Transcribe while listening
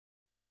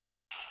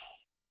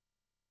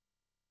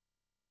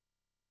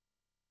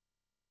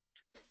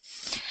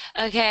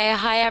Okay,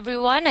 hi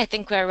everyone. I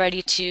think we're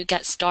ready to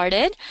get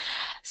started.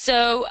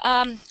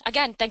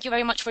 Again, thank you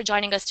very much for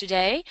joining us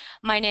today.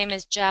 My name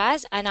is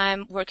Jazz, and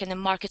I'm working in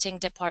the marketing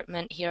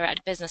department here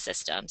at Business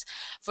Systems.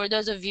 For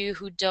those of you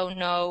who don't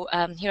know,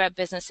 here at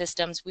Business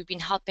Systems, we've been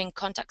helping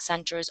contact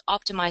centers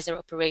optimize their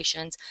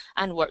operations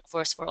and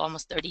workforce for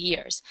almost 30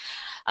 years.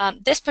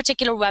 This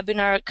particular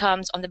webinar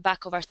comes on the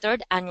back of our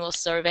third annual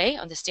survey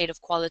on the state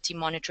of quality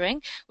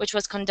monitoring, which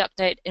was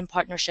conducted in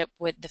partnership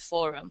with the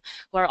Forum,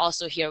 who are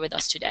also here with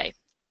us today.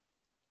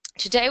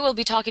 Today we'll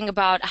be talking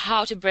about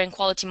how to bring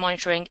quality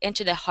monitoring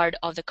into the heart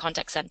of the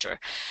contact center,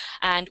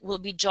 and we'll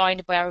be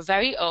joined by our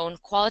very own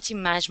quality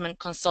management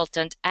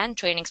consultant and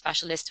training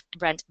specialist,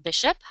 Brent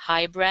Bishop.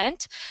 Hi,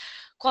 Brent.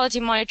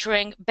 Quality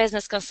monitoring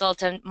business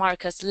consultant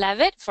Marcus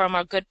Levitt from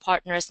our good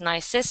partners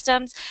Nice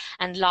Systems,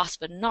 and last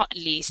but not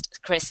least,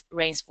 Chris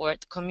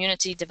Rainsford,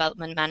 community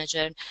development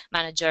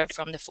manager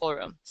from the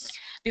Forum.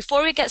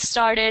 Before we get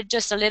started,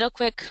 just a little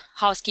quick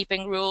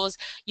housekeeping rules.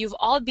 You've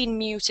all been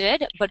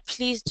muted, but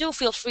please do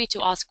feel free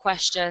to ask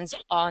questions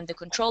on the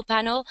control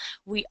panel.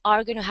 We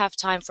are going to have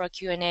time for a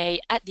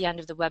Q&A at the end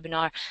of the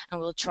webinar, and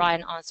we'll try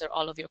and answer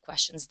all of your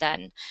questions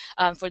then.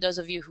 For those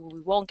of you who we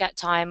won't get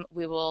time,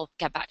 we will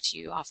get back to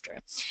you after.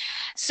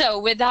 So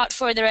without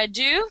further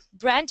ado,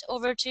 Brent,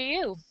 over to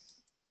you.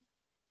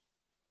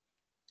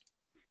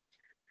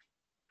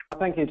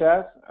 Thank you,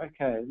 Jazz.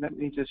 Okay, let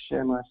me just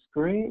share my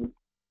screen.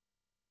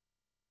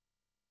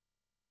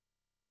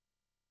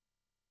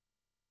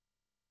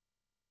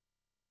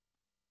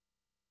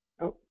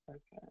 Oh,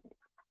 okay.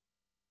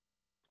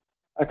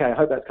 Okay, I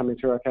hope that's coming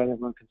through okay and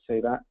everyone can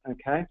see that.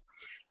 Okay.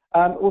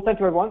 Well,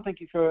 thank you, everyone. Thank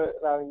you for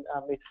allowing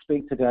me to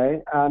speak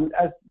today.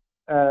 As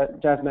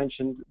Jazz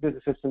mentioned,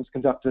 Business Systems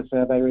conducted a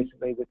survey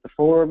recently with the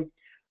Forum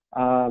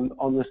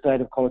on the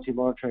state of quality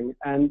monitoring,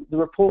 and the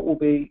report will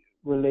be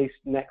released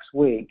next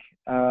week.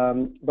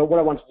 But what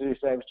I wanted to do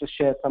today was just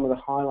share some of the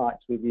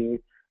highlights with you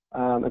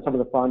and some of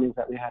the findings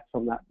that we had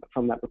from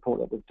that report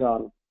that we've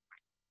done.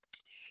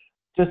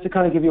 Just to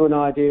kind of give you an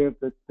idea of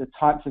the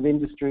types of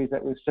industries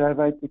that we've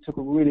surveyed, we took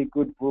a really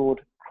good broad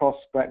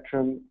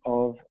cross-spectrum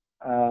of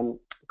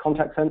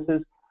contact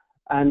centers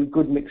and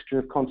good mixture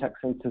of contact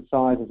center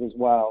sizes as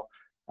well.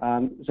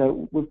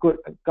 So we've got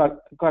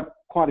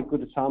quite a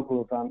good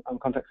sample of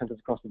contact centers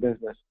across the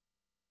business.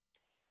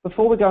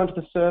 Before we go into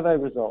the survey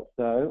results,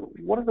 though,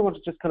 what I want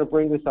to just kind of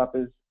bring this up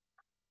is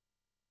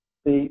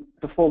the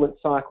performance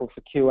cycle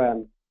for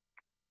QM.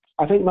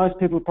 I think most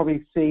people have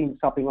probably seen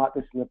something like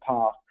this in the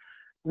past.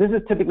 This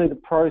is typically the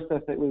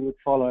process that we would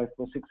follow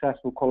for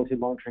successful quality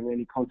monitoring in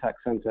any contact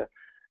center.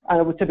 And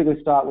it would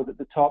typically start with, at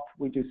the top,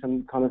 we do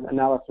some kind of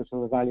analysis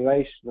and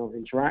evaluation of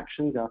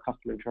interactions, our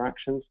customer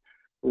interactions.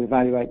 We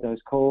evaluate those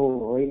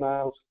calls or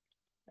emails.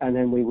 And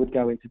then we would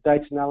go into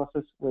data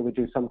analysis, where we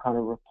do some kind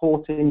of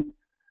reporting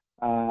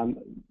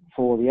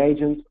for the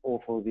agent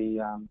or for the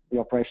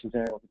operations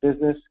area of the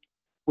business.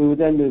 We would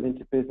then move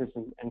into business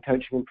and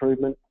coaching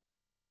improvement,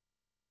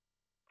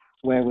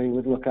 where we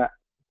would look at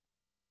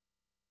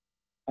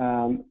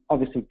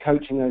obviously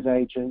coaching those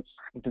agents,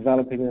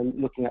 developing them,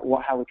 looking at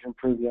how we can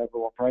improve the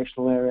overall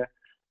operational area.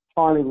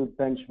 Finally, we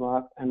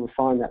benchmark and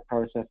refine that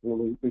process, and then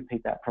we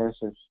repeat that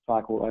process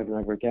cycle over and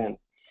over again.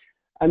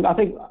 And I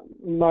think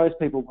most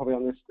people probably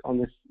on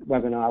this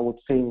webinar would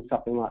have seen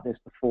something like this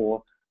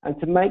before. And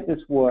to make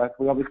this work,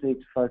 we obviously need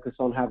to focus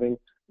on having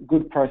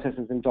good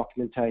processes and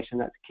documentation.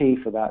 That's key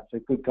for that. So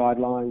good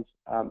guidelines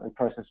and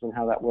processes on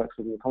how that works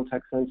within the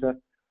contact center.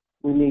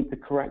 We need the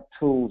correct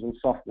tools and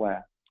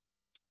software.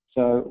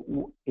 So,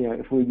 you know,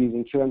 if we're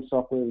using QM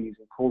software, we're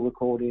using call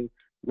recording,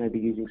 maybe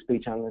using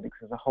speech analytics.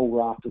 There's a whole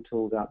raft of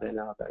tools out there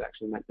now that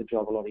actually make the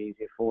job a lot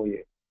easier for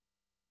you.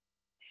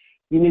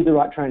 You need the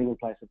right training in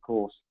place, of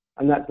course.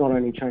 And that's not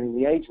only training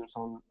the agents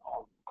on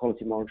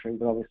quality monitoring,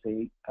 but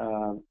obviously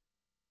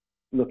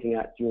looking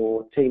at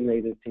your team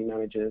leaders, team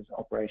managers,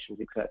 operations,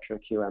 etc.,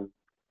 QM.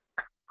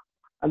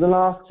 And the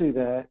last two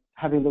there,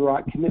 having the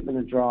right commitment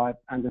and drive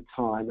and the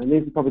time. And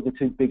these are probably the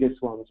two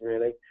biggest ones,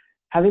 really.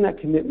 Having that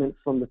commitment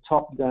from the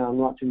top down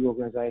right to the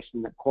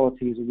organization that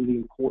quality is a really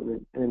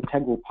important and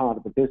integral part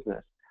of the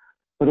business,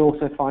 but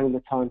also finding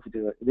the time to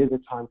do it. It is a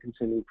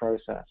time-consuming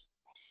process.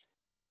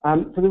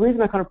 So the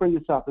reason I kind of bring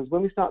this up is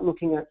when we start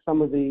looking at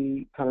some of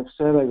the kind of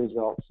survey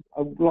results,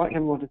 I would like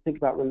everyone to think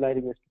about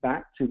relating this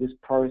back to this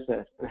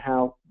process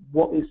and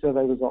what these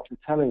survey results are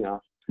telling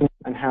us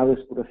and how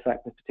this would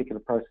affect this particular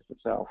process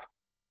itself.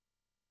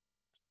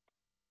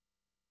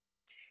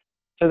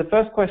 So the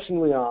first question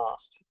we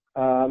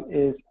asked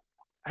is,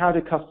 how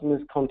do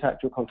customers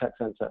contact your contact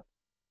center?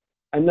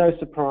 And no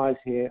surprise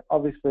here,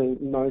 obviously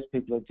most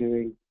people are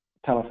doing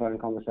telephone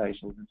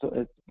conversations.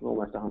 It's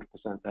almost 100%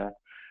 there.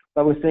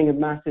 But we're seeing a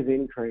massive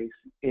increase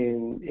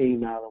in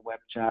email and web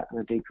chat and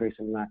a decrease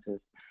in letters.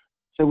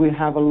 So we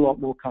have a lot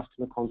more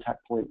customer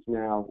contact points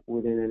now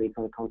within any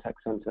kind of contact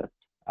center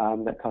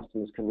that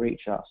customers can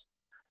reach us.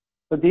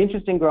 But the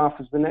interesting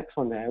graph is the next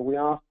one there. We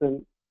asked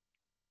them,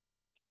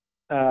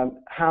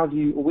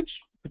 which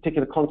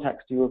particular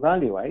contacts do you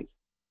evaluate?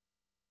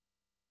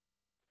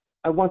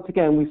 And once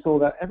again, we saw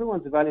that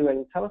everyone's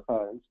evaluating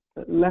telephones,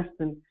 but less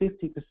than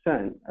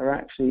 50% are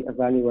actually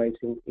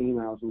evaluating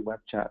emails and web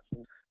chats.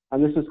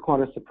 And this was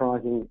quite a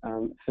surprising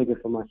figure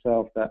for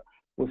myself, that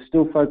we're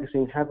still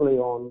focusing heavily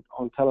on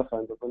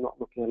telephone, but we're not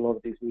looking at a lot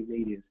of these new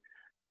medias.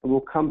 And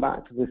we'll come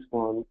back to this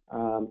one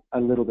a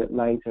little bit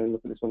later and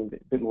look at this one in a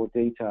bit more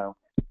detail.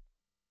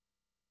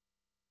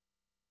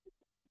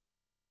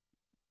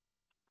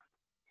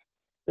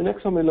 The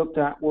next one we looked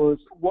at was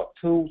what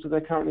tools do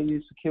they currently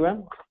use for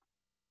QM?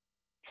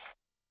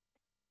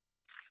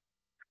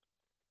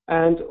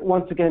 And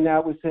once again,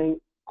 now we're seeing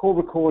call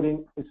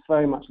recording is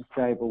very much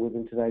stable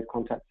within today's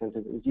contact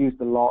centers. It's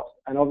used a lot,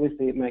 and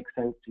obviously it makes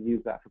sense to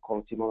use that for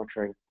quality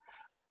monitoring.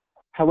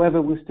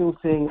 However, we're still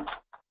seeing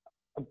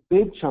a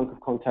big chunk of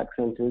contact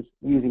centers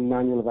using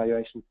manual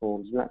evaluation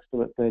forms, and that's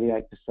still at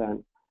 38%.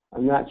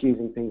 And that's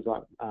using things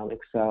like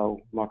Excel,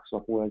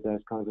 Microsoft Word,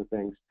 those kinds of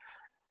things.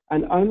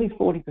 And only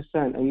 40%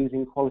 are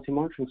using quality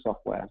monitoring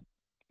software.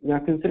 Now,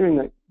 considering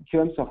that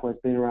QM software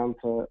has been around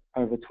for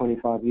over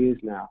 25 years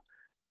now,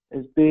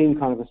 there's been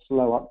kind of a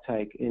slow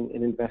uptake in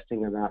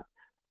investing in that.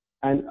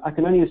 And I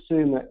can only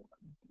assume that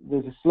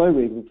there's a slow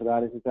reason for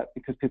that, is that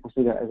because people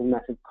see that as a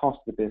massive cost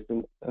to the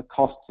business, a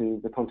cost to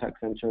the contact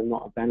center and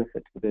not a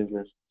benefit to the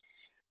business.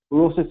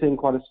 We're also seeing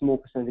quite a small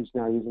percentage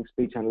now using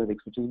speech analytics,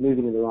 which is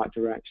moving in the right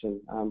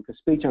direction, because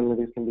speech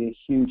analytics can be a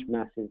huge,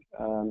 massive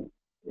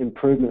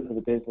improvement for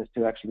the business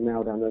to actually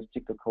nail down those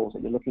particular calls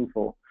that you're looking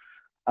for,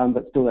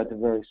 but still that's a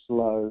very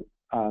slow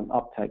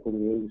uptake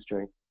within the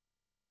industry.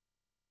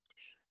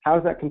 How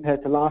does that compare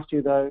to last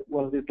year, though?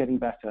 Well, it is getting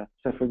better.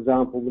 So, for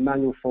example, the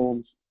manual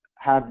forms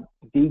have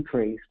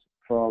decreased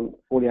from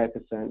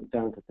 48%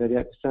 down to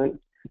 38%,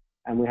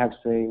 and we have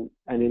seen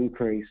an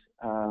increase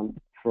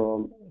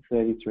from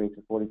 33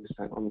 to 40%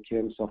 on the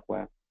QM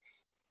software.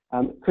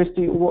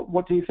 Christy,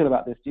 what do you feel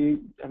about this?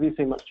 Have you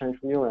seen much change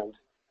from your end?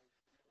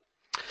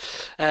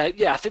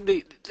 Yeah, I think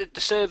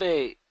the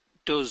survey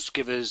does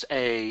give us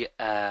a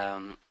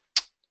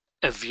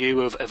view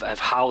of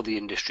how the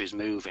industry is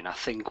moving. I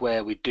think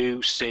where we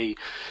do see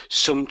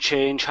some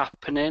change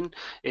happening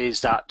is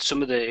that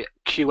some of the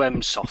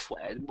QM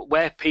software,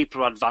 where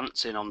people are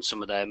advancing on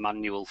some of their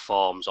manual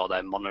forms or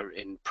their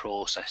monitoring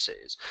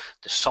processes,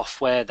 the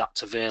software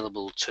that's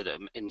available to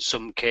them in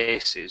some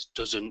cases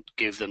doesn't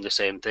give them the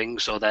same thing.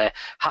 So they're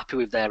happy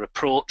with their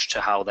approach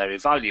to how they're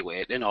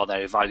evaluating or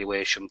their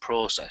evaluation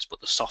process,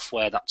 but the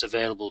software that's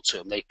available to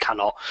them, they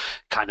cannot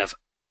kind of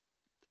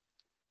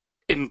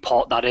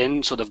import that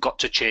in, so they've got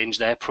to change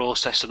their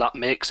process, so that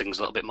makes things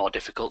a little bit more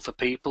difficult for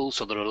people.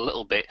 So they're a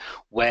little bit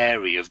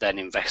wary of then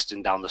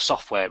investing down the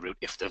software route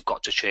if they've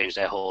got to change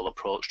their whole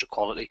approach to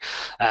quality,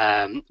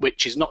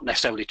 which is not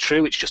necessarily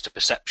true, it's just a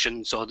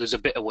perception. So there's a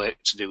bit of work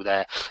to do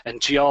there.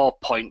 And to your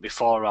point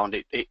before around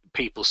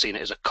people seeing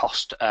it as a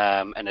cost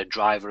and a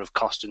driver of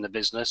cost in the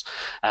business,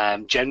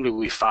 generally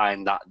we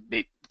find that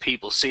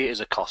people see it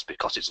as a cost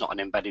because it's not an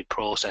embedded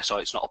process,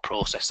 or it's not a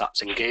process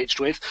that's engaged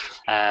with,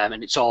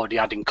 and it's already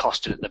adding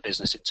cost in the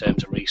business in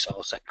terms of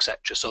resource,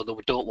 etc. So they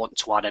don't want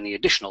to add any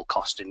additional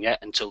cost in yet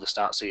until they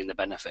start seeing the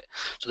benefit.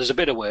 So there's a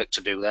bit of work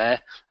to do there,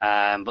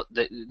 but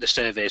the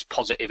survey is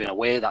positive in a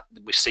way that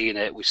we're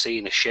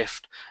seeing a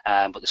shift,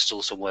 but there's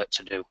still some work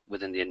to do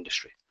within the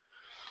industry.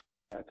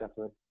 Yeah,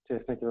 definitely.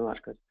 Cheers. Thank you very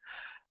much, Chris.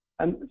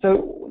 And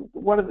so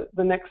one of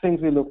the next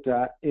things we looked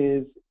at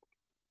is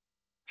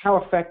how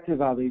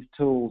effective are these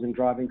tools in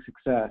driving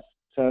success?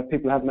 So if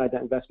people have made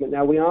that investment.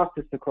 Now, we asked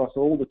this across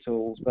all the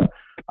tools, but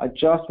I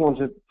just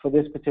wanted, for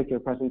this particular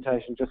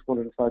presentation, just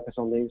wanted to focus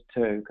on these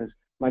two, because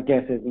my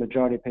guess is the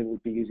majority of people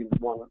would be using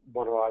one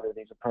or either of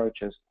these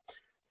approaches.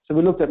 So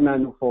we looked at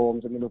manual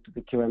forms and we looked at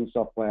the QM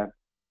software.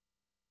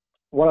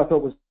 What I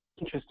thought was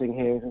interesting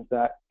here is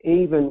that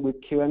even with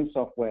QM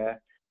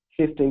software,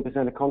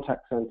 15% of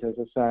contact centers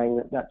are saying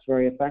that that's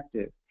very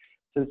effective.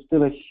 So there's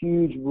still a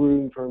huge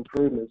room for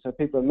improvement. So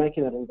people are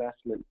making that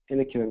investment in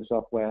the QM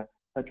software,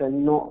 but they're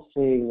not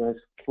seeing those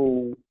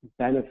full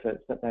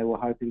benefits that they were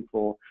hoping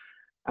for.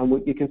 And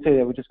you can see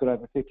that we've just got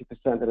over 50%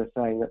 that are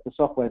saying that the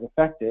software is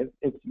effective.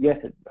 It's, yes,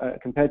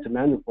 compared to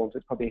manual forms,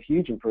 it's probably a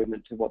huge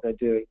improvement to what they're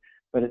doing,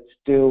 but it's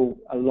still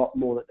a lot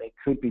more that they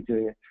could be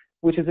doing it,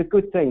 which is a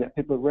good thing that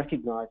people are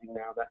recognizing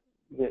now that,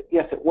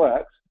 yes, it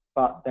works,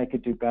 but they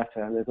could do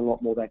better, and there's a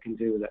lot more they can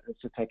do with it.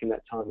 It's just taking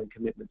that time and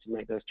commitment to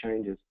make those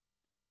changes.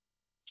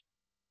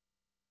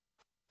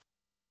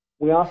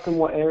 We asked them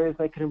what areas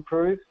they could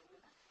improve.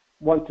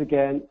 Once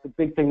again, the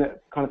big thing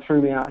that kind of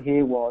threw me out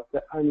here was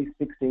that only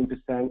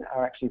 16%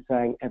 are actually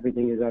saying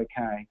everything is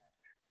okay.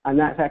 And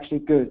that's actually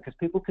good, because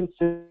people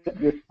consider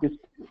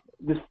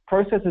this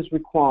process is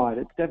required.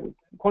 It's definitely,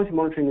 quality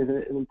monitoring is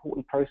an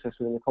important process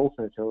within the call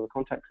center or the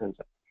contact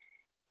center.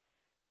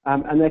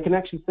 And they can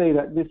actually see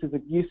that this is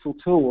a useful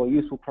tool or a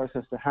useful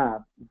process to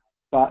have,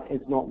 but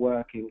it's not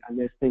working, and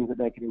there's things that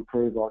they can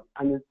improve on.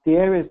 And the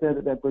areas there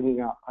that they're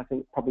bringing up, I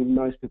think probably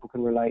most people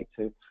can relate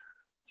to.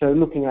 So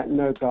looking at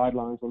no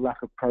guidelines or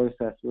lack of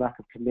process, lack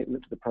of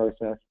commitment to the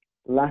process,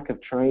 lack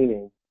of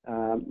training,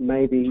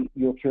 Maybe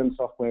your QM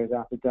software is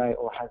out of date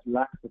or has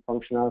lacks of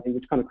functionality,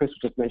 which kind of Chris was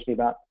just mentioning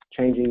about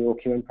changing your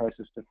QM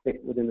process to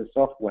fit within the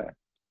software.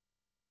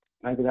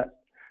 Maybe that's,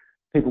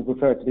 people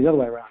prefer it to be the other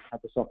way around,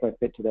 have the software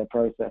fit to their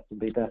process and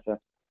be better.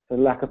 So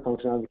lack of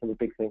functionality can be a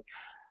big thing.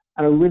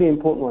 And a really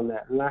important one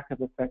there, lack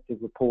of effective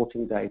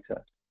reporting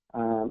data.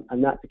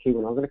 And that's a key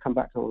one. I'm going to come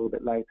back to it a little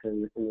bit later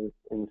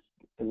in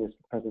this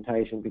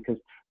presentation, because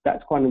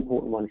that's quite an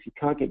important one. If you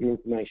can't get your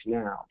information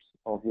out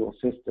of your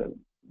system,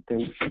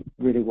 then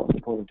really what's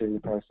the point of doing the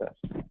process?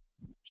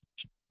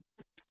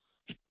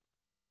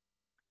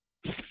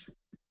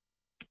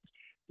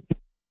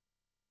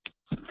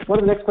 One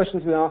of the next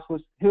questions we asked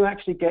was, who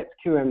actually gets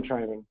QM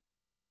training?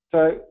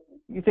 So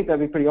you think that'd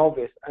be pretty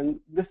obvious. And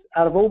this,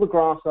 out of all the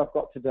graphs I've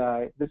got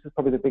today, this is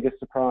probably the biggest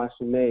surprise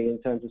for me in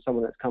terms of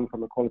someone that's come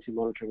from a quality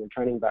monitoring and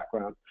training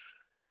background.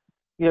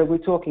 You know, we're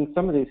talking,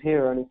 some of these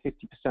here are only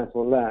 50%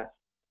 or less.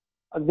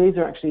 And these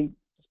are actually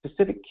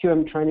specific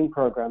QM training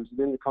programs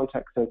within the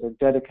contact center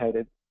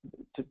dedicated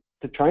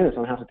to train us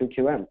on how to do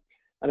QM.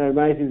 And it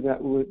amazes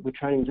that we're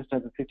training just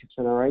over 50%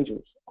 of our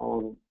agents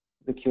on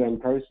the QM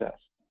process.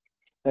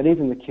 And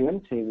even the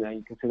QM team there,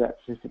 you can see that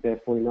statistic there,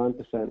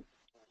 49%.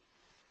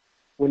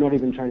 We're not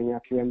even training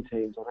our QM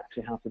teams on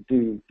actually how to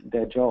do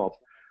their job.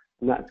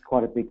 And that's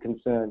quite a big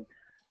concern.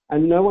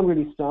 And no one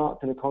really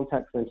starts in a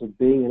contact center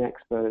being an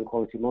expert in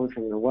quality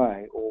monitoring in a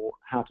way, or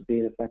how to be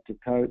an effective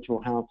coach,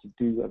 or how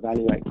to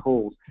evaluate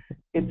calls.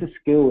 It's a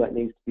skill that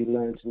needs to be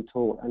learned and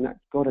taught, and that's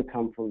got to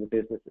come from the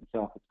business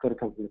itself. It's got to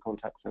come from the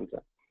contact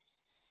center.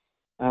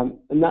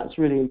 And that's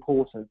really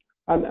important.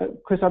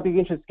 Chris, I'd be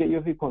interested to get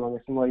your viewpoint on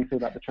this and what you feel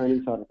about the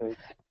training side of things.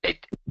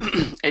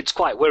 It's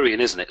quite worrying,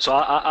 isn't it? So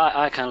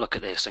I kind of look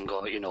at this and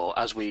go, you know,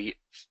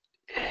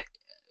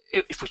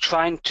 if we're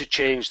trying to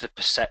change the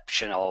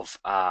perception of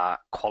our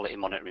quality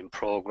monitoring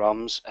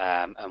programs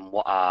and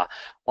what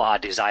our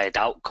desired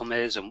outcome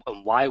is and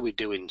why we're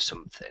doing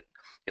something,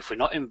 if we're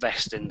not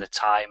investing the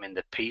time in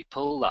the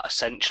people that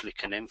essentially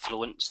can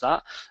influence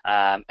that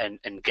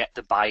and get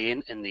the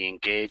buy-in and the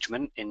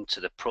engagement into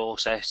the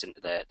process,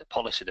 into the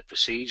policy, the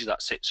procedure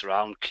that sits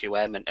around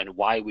QM and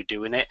why we're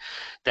doing it,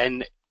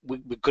 then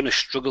we're going to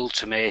struggle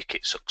to make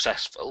it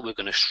successful. We're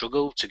going to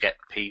struggle to get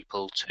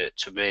people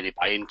to really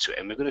buy into it,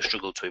 and we're going to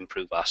struggle to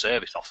improve our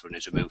service offering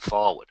as we move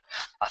forward.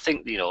 I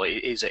think, you know,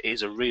 it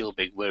is a real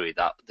big worry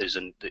that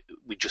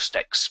we just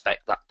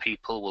expect that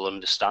people will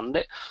understand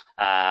it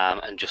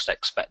and just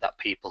expect that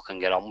people can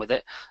get on with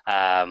it.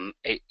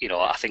 You know,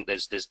 I think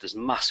there's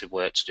massive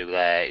work to do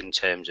there in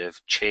terms of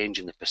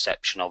changing the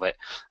perception of it,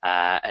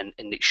 and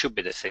it should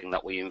be the thing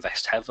that we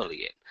invest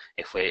heavily in.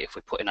 If we're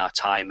putting our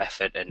time,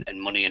 effort,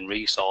 and money and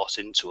resource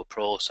into a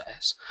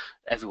process,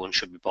 everyone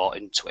should be bought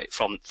into it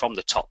from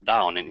the top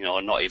down, and, you know,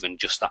 not even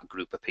just that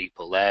group of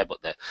people there,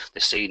 but the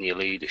senior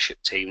leadership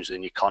teams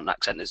within your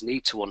contact centers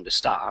need to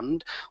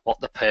understand what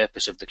the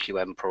purpose of the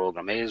QM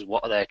program is,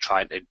 what are they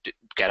trying to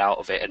get out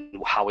of it,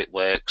 and how it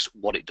works,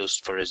 what it does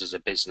for us as a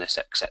business,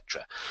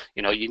 etc.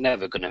 You know, you're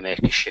never going to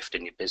make a shift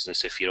in your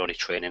business if you're only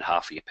training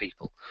half of your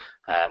people,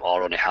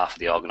 or only half of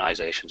the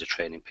organisations are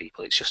training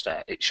people. It's just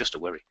a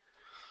worry.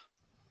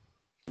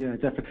 Yeah,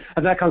 definitely.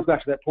 And that comes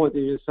back to that point that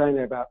you were saying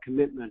there about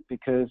commitment,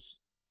 because,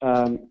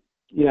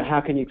 you know,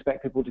 how can you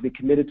expect people to be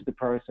committed to the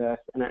process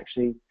and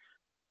actually,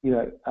 you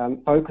know,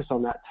 focus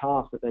on that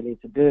task that they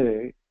need to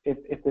do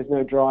if there's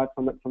no drive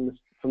from it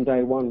from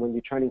day one when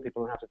you're training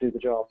people on how to do the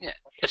job? Yeah,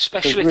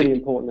 especially so it's really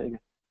important that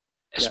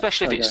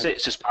Especially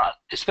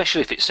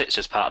if it sits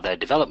as part of their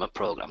development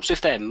program. So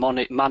if they're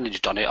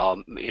managed on it, or,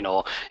 you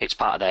know, it's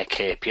part of their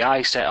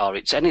KPI set, or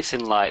it's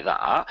anything like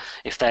that,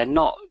 if they're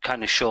not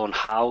kind of shown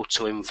how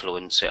to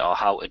influence it or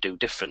how to do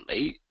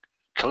differently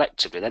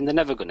collectively, then they're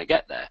never going to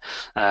get there.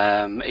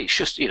 It's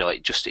just, you know,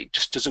 it just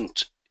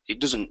doesn't.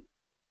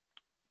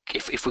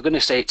 If we're going to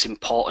say it's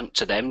important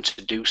to them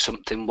to do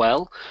something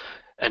well,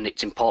 and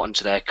it's important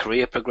to their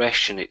career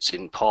progression, it's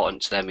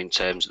important to them in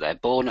terms of their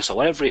bonus or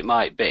whatever it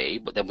might be,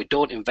 but then we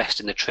don't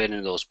invest in the training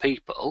of those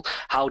people,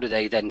 how do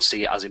they then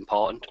see it as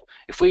important?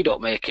 If we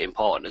don't make it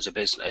important as a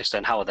business,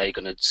 then how are they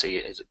going to see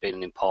it as being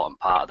an important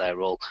part of their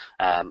role?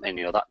 And,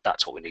 you know,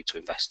 that's what we need to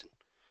invest in.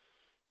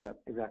 Yeah,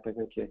 exactly,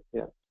 thank you.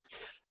 Yeah.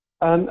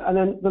 And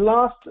then the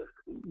last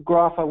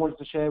graph I wanted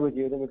to share with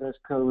you, then we're going to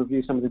kind of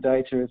review some of the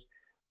data, is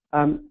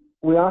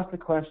we asked the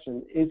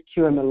question, is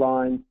QM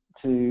aligned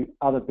to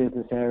other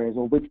business areas,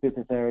 or which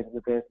business areas of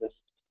the business?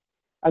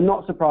 And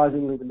not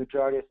surprisingly, the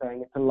majority are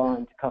saying it's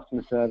aligned to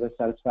customer service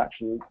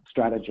satisfaction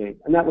strategy,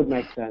 and that would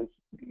make sense.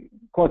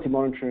 Quality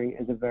monitoring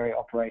is a very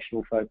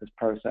operational focused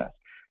process,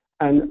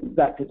 and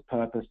that's its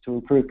purpose, to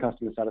improve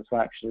customer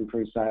satisfaction,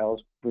 improve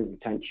sales, improve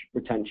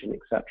retention,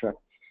 etc.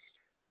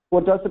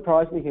 What does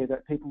surprise me here is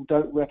that people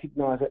don't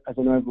recognize it as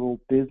an overall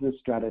business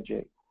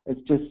strategy.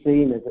 It's just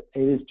seen as it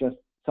is just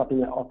something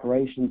that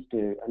operations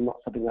do, and not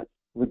something that's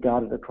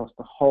regarded across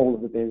the whole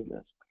of the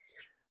business.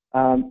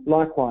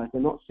 Likewise,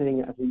 they're not seeing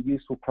it as a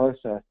useful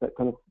process that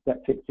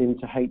fits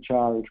into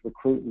HR, into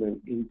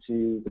recruitment,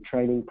 into the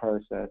training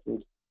process,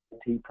 into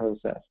the IT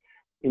process,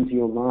 into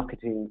your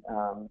marketing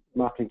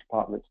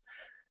departments.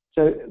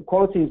 So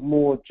quality is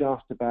more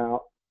just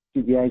about,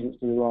 do the agents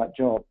do the right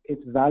job?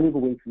 It's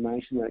valuable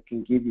information that it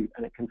can give you,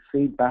 and it can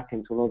feed back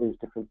into all these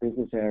different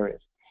business areas.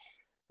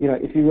 You know,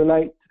 if you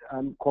relate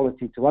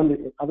quality to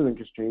other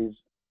industries,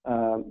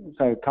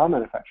 so car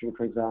manufacturing,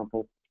 for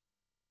example,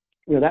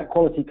 you know, that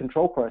quality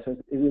control process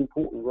is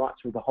important right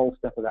through the whole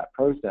step of that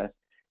process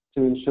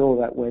to ensure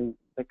that when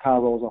the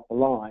car rolls off the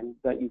line,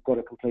 that you've got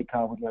a complete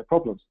car with no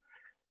problems.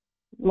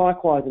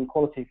 Likewise, in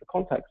quality for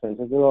contact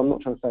centers, although I'm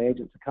not trying to say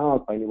agents are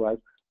cars by any way,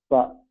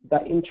 but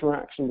that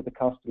interaction with the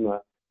customer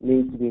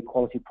needs to be a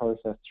quality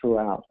process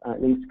throughout, and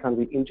it needs to kind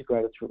of be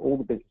integrated through all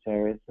the business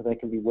areas so they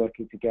can be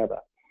working together.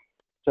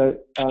 So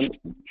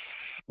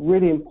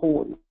really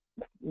important,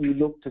 you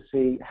look to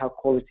see how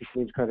quality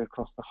can integrate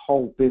across the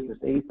whole business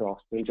ethos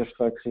than just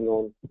focusing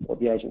on what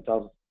the agent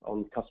does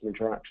on customer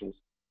interactions.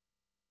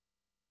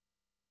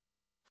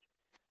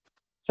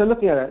 So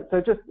looking at it,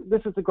 so just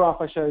this is the graph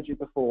I showed you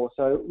before.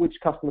 So which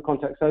customer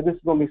contact? So this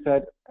is when we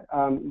said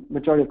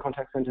majority of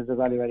contact centers are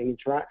evaluating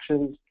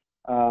interactions,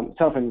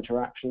 telephone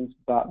interactions,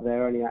 but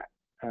they're only at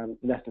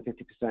less than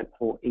 50%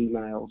 for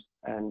emails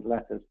and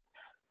letters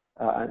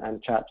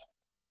and chat.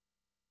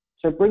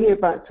 So bringing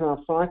it back to our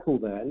cycle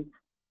then,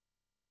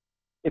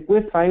 if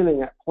we're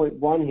failing at point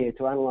 1 here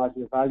to analyze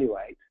and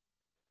evaluate,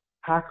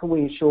 how can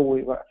we ensure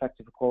we've got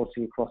effective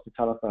quality across the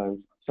telephones?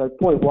 So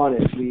point 1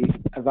 is we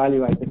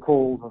evaluate the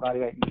calls,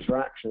 evaluate the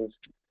interactions,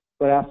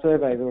 but our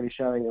survey is already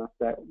showing us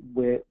that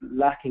we're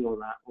lacking on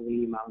that on the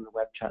email and the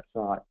web chat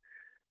side.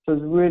 So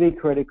it's really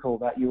critical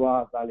that you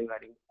are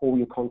evaluating all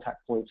your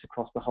contact points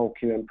across the whole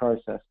QM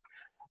process.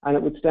 And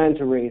it would stand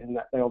to reason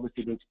that they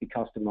obviously need to be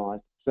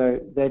customized. So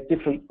there are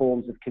different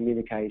forms of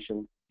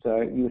communication.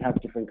 So you would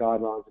have different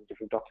guidelines and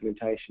different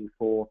documentation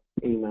for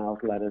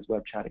emails, letters,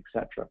 web chat,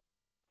 etc.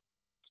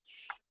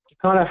 To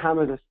kind of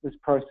hammer this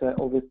process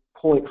or this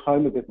point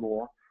home a bit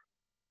more,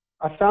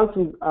 I found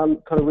some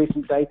kind of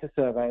recent data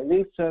survey, and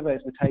these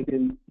surveys were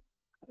taken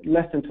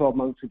less than 12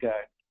 months ago.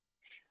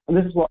 And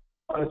this is what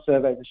those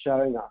surveys are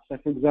showing us. So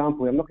for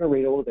example, I'm not going to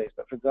read all of these,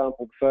 but for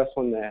example, the first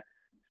one there,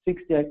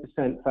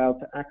 68% failed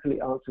to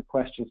accurately answer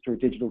questions through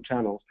digital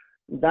channels.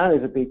 That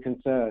is a big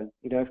concern.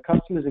 You know, if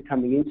customers are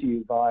coming into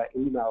you via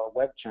email or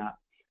web chat,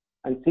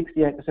 and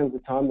 68% of the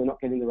time they're not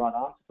getting the right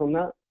answer from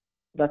that,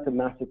 that's a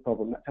massive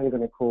problem. That's only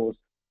going to cause,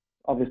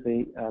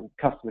 obviously,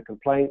 customer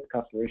complaints,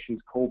 customer issues,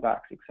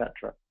 callbacks,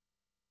 etc.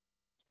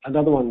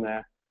 Another one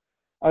there,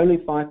 only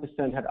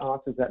 5% had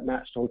answers that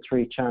matched on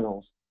 3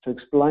 channels. To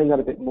explain that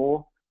a bit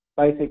more,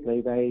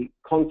 basically they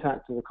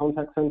contacted the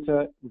contact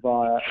center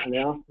and they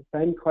asked the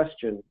same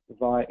question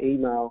via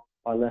email,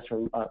 by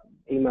letter,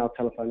 email,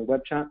 telephone, and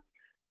web chat,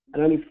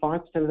 and only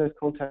 5% of those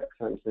contact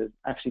centers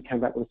actually came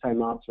back with the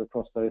same answer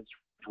across those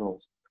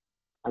channels.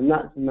 And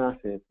that's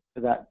massive,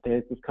 that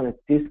there's this kind of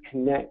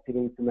disconnected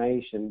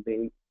information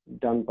being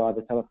done by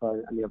the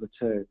telephone and the other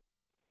 2.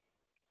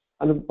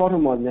 And the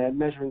bottom one there,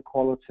 measuring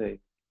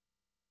quality.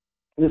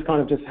 And this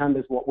kind of just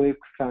hammers what we've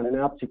found in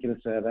our particular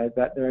survey,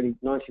 that they're only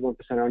 91%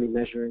 are only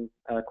measuring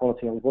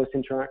quality on voice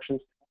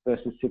interactions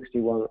versus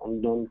 61%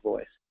 on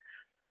non-voice.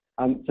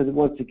 So that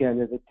once again,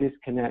 there's a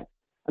disconnect.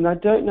 And I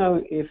don't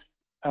know if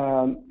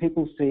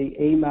people see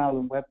email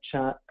and web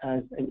chat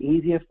as an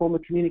easier form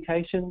of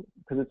communication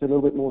because it's a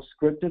little bit more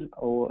scripted,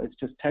 or it's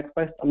just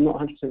text-based. I'm not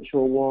 100%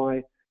 sure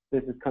why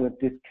there's this kind of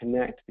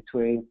disconnect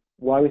between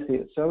why we see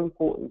it so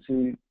important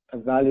to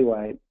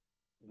evaluate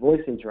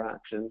voice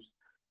interactions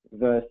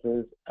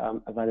versus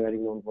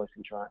evaluating non-voice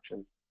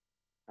interactions.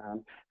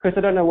 Chris,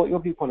 I don't know what your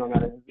viewpoint on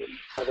that is.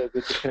 Are there a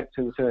good disconnect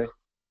between the 2?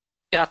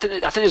 Yeah, I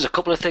think there's a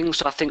couple of things.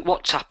 So I think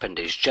what's happened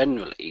is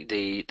generally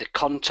the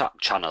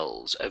contact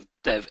channels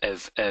have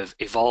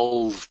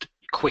evolved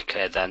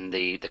quicker than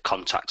the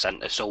contact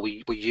center. So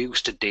we're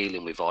used to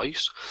dealing with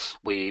voice.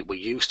 We're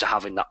used to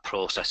having that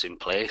process in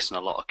place in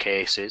a lot of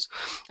cases.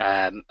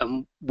 And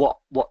what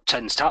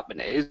tends to happen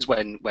is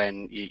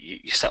when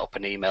you set up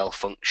an email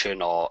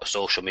function or a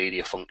social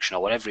media function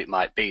or whatever it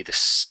might be,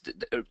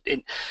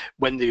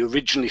 when they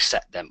originally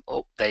set them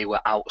up, they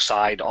were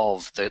outside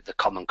of the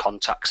common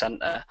contact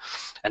center,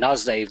 and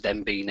as they've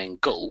then been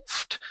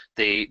engulfed,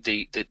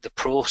 the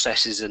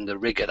processes and the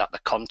rigor that the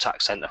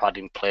contact center had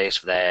in place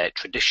for their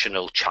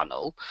traditional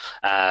channel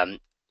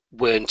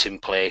weren't in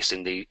place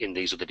in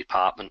these other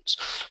departments.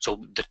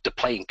 So they're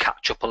playing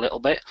catch up a little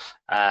bit,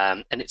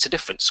 and it's a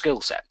different skill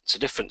set. It's a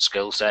different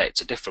skill set. It's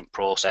a different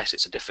process.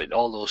 It's a different,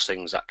 all those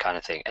things, that kind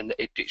of thing. And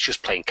it's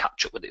just playing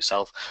catch up with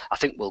itself. I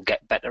think we'll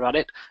get better at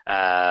it,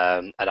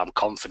 and I'm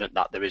confident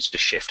that there is a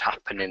shift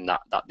happening,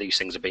 that these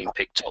things are being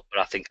picked up.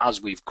 But I think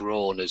as we've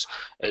grown as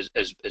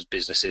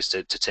businesses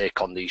to take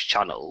on these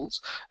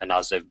channels, and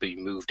as they've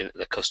been moved into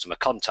the customer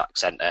contact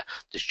center,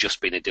 there's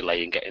just been a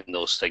delay in getting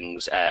those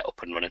things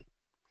up and running.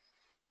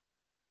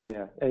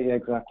 Yeah,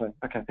 exactly.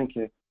 Okay, thank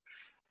you.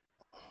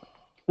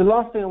 The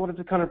last thing I wanted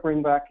to kind of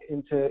bring back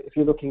into, if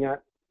you're looking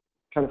at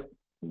kind of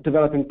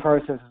developing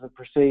processes and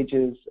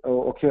procedures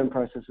or QM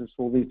processes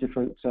for these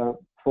different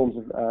forms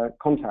of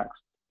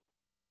contacts,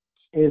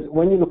 is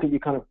when you look at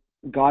your kind of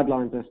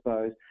guidelines, I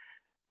suppose,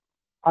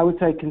 I would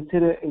say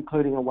consider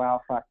including a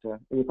wow factor.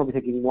 And you're probably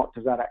thinking, what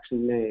does that actually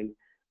mean?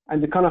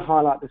 And to kind of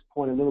highlight this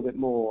point a little bit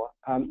more,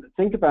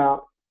 think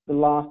about the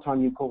last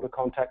time you called a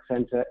contact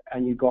center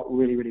and you got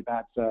really, really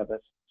bad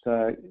service.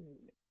 So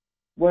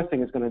worst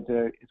thing it's going to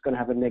do is going to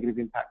have a negative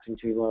impact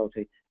into your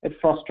loyalty. It's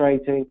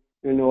frustrating,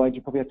 you're annoyed,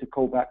 you probably have to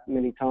call back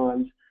many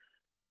times.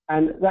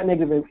 And that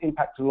negative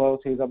impact to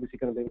loyalty is obviously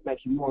going to make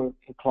you more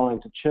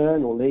inclined to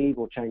churn or leave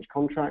or change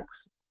contracts.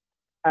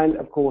 And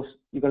of course,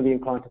 you're going to be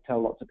inclined to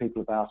tell lots of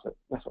people about it.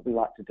 That's what we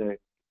like to do.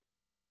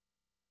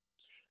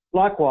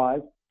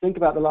 Likewise, think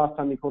about the last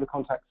time you called a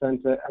contact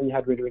center and you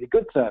had really, really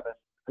good service.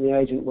 And the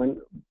agent went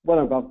well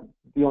above,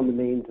 beyond the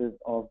means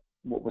of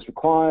what was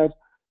required.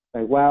 They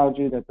wowed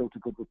you, they built a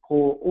good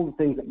rapport, all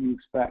the things that you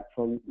expect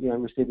from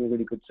receiving a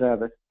really good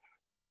service.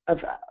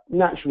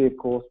 Naturally, of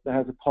course, that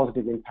has a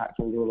positive impact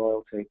on your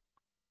loyalty.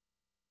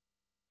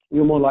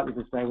 You're more likely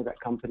to stay with that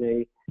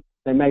company.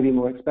 They may be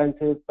more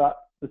expensive, but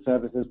the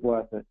service is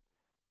worth it.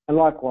 And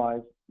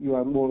likewise, you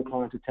are more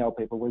inclined to tell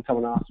people when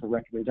someone asks for a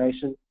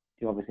recommendation,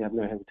 you obviously have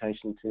no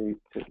hesitation to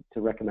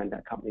recommend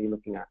that company you're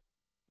looking at.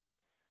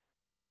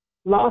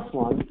 Last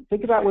one,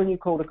 think about when you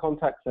called a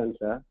contact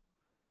center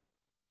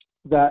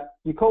that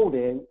you called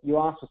in, you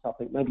asked for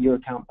something, maybe your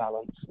account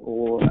balance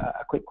or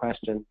a quick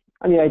question,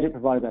 and the agent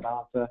provided that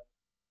answer,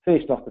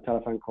 finished off the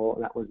telephone call,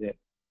 and that was it.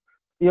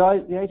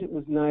 The agent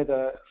was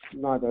neither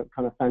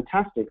kind of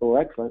fantastic or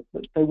excellent,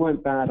 but they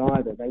weren't bad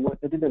either.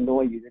 They didn't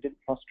annoy you, they didn't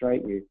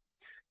frustrate you.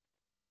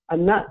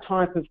 And that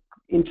type of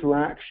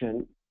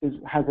interaction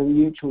has a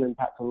mutual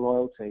impact on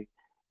loyalty.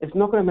 It's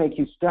not going to make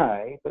you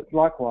stay, but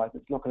likewise,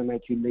 it's not going to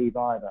make you leave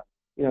either.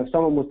 If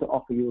someone was to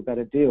offer you a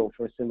better deal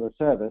for a similar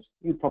service,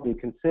 you'd probably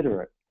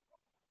consider it.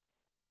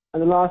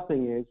 And the last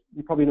thing is,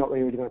 you're probably not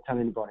really going to tell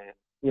anybody.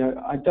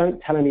 I don't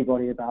tell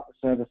anybody about the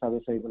service I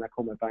receive when I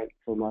call my bank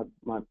for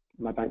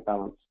my bank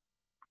balance.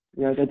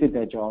 They did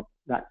their job.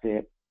 That's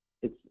it.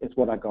 It's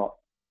what I got.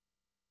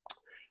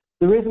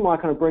 The reason why I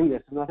kind of bring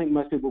this, and I think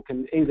most people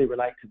can easily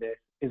relate to this,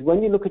 is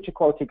when you look at your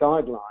quality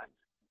guidelines,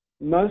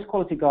 most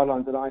quality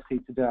guidelines that I see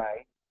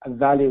today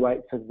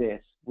evaluate for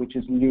this, which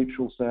is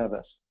neutral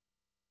service.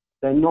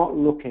 They're not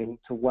looking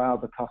to wow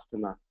the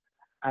customer.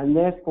 And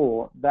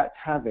therefore, that's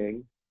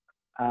having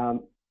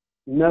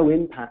no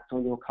impact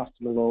on your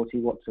customer loyalty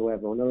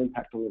whatsoever, or no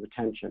impact on your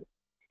retention.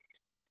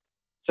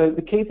 So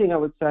the key thing I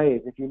would say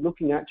is if you're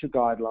looking at your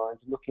guidelines,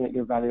 looking at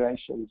your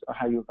evaluations or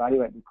how you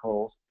evaluate your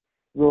calls,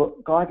 your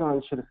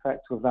guidelines should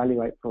affect to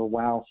evaluate for a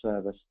wow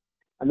service.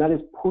 And that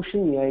is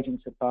pushing the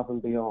agents above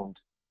and beyond.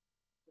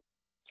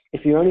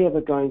 If you're only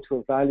ever going to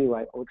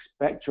evaluate or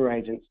expect your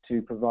agents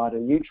to provide a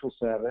neutral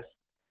service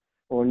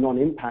or a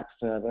non-impact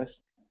service,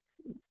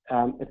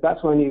 if that's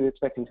only you're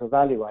expecting to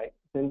evaluate,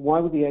 then why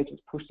would the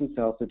agents push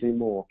themselves to do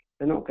more?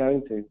 They're not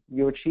going to.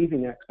 You're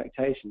achieving their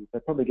expectations.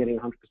 They're probably getting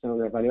 100% on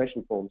their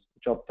evaluation forms.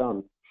 The job's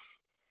done.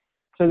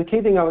 So the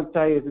key thing I would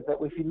say is that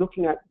if you're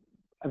looking at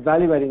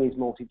evaluating these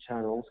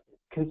multi-channels,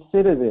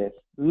 consider this.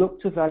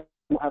 Look to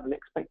have an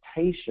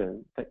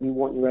expectation that you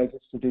want your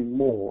agents to do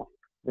more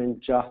than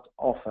just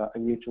offer a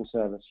neutral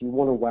service. You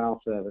want a wow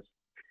service.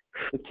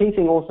 The key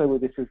thing also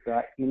with this is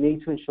that you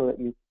need to ensure that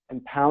you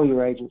empower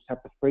your agents to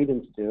have the freedom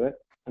to do it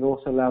and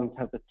also allow them to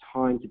have the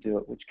time to do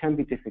it, which can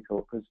be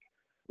difficult because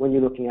when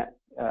you're looking at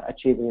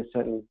achieving a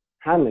certain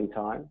handling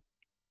time,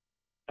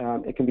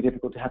 it can be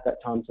difficult to have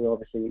that time to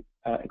obviously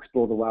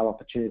explore the wow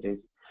opportunities.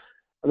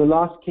 And the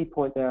last key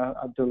point there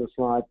I've done on the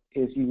slide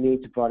is you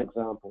need to provide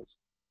examples.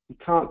 You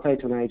can't say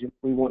to an agent,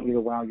 we want you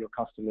to wow your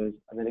customers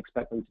and then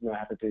expect them to know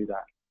how to do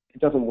that.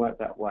 It doesn't work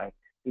that way.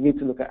 You need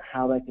to look at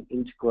how they can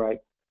integrate,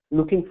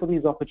 looking for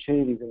these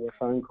opportunities in their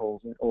phone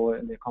calls or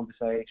in their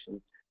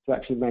conversations to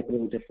actually make a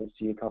little difference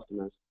to your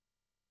customers.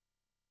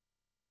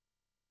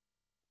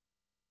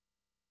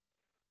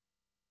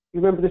 You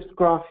remember this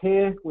graph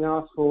here? We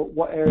asked for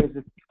what areas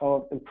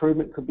of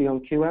improvement could be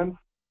on QM.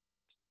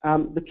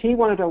 The key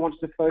one that I wanted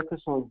to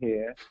focus on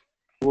here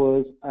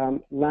was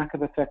lack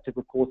of effective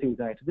reporting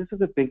data. This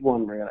is a big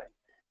one, really.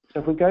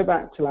 So if we go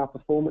back to our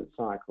performance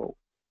cycle,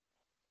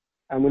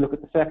 and we look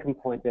at the second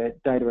point there,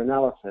 data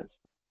analysis,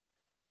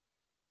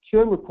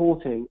 QM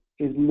reporting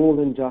is more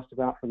than just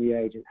about for the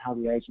agent, how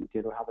the agent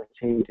did or how the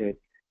team did.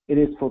 It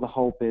is for the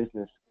whole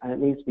business, and it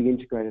needs to be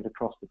integrated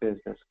across the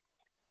business.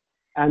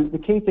 And the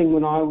key thing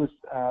when I was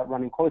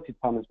running quality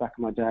departments back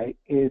in my day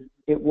is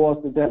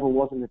the devil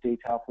was in the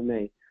detail for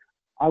me.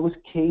 I was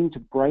keen to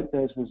break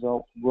those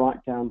results right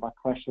down by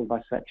question, by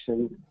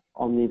section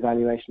on the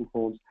evaluation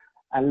forms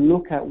and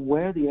look at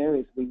where the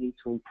areas we need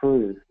to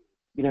improve.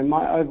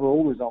 My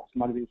overall results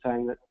might have been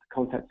saying that the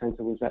contact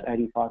center was at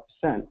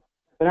 85%,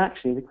 but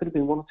actually there could have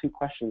been one or two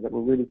questions that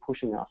were really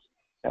pushing us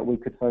that we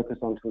could focus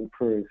on to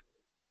improve.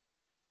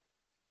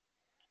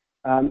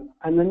 And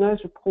then those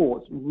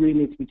reports really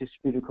need to be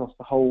distributed across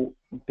the whole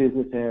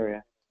business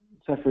area.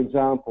 So for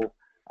example,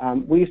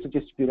 we used to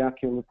distribute our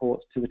QM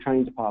reports to the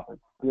training department.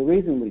 And the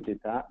reason we did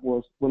that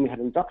was when we had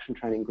induction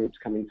training groups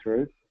coming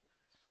through,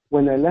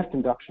 when they left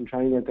induction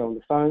training, they'd go on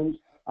the phones.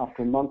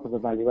 After a month of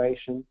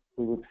evaluation,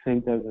 we would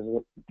feed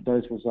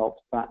those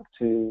results back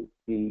to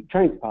the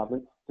training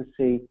department to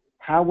see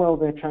how well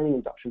their training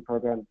induction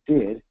program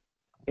did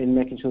in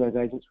making sure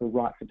those agents were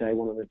right for day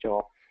one of the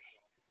job.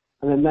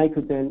 And then they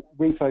could then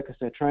refocus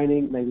their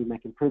training, maybe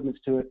make improvements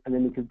to it, and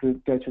then we could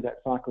go through that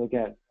cycle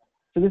again.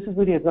 So this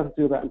really has nothing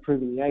to do about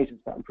improving the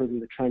agents, but improving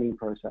the training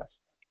process.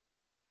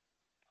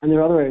 And there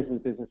are other areas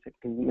of the business that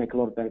can make a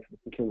lot of benefit from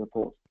procurement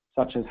reports,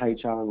 such as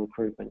HR and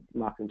recruitment,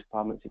 marketing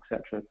departments,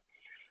 etc.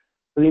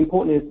 But the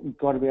important is you've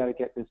got to be able to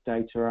get this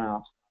data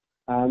out.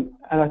 And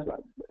I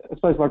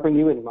suppose if I bring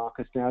you in,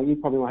 Marcus, now, you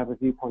probably might have a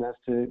viewpoint as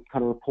to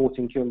kind of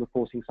reporting, QM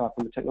reporting side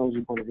from the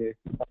technology point of view.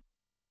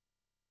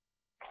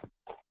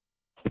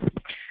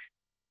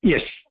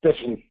 Yes,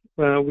 definitely.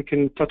 We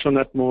can touch on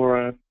that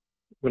more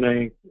when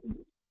I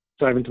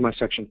dive into my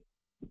section.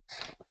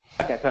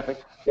 Okay,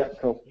 perfect. Yeah,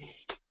 cool.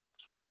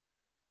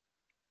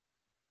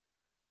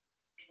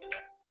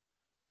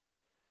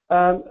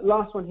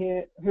 Last one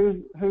here.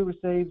 Who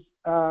receives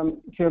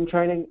QM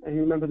training? And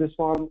you remember this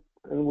one?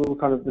 And we'll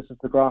this is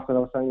the graph that I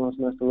was saying I was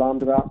most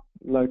alarmed about,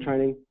 low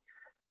training.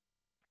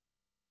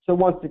 So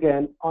once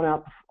again, on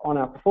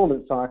our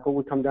performance cycle,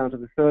 we come down to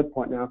the third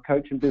point now,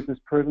 coach and business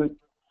improvement.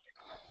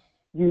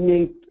 You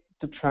need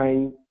to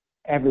train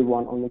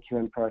everyone on the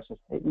QM process.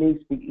 It needs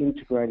to be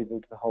integrated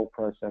into the whole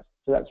process.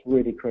 So that's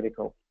really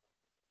critical.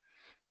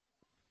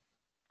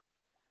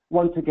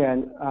 Once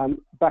again,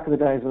 back in the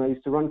days when I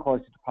used to run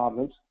quality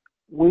departments,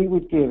 we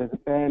would give as a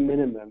bare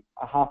minimum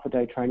a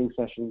half-a-day training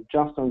session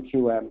just on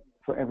QM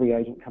for every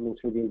agent coming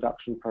through the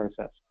induction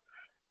process.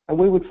 And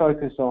we would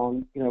focus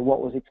on,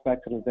 what was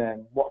expected of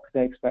them, what could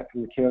they expect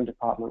from the QM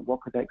department,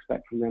 what could they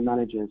expect from their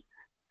managers,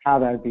 how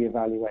they would be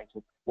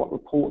evaluated, what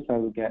reports they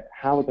would get,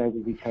 how they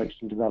would be coached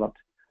and developed.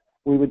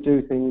 We would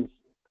do things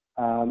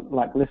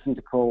like listen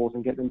to calls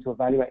and get them to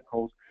evaluate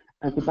calls.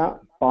 And it's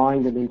about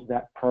buying them into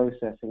that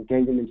process and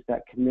getting them into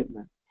that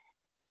commitment.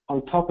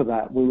 On top of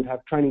that, we would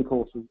have training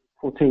courses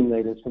for team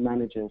leaders, for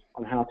managers,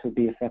 on how to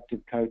be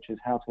effective coaches,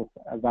 how to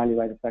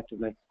evaluate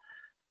effectively.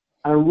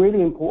 And a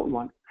really important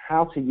one,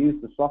 how to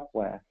use the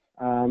software.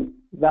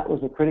 That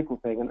was a critical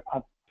thing. And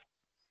I've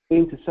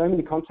been to so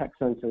many contact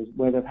centers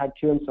where they've had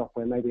QM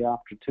software maybe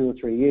after 2 or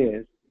 3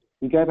 years.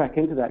 You go back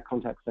into that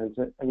contact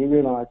center and you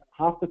realize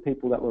half the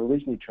people that were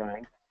originally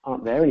trained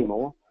aren't there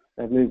anymore.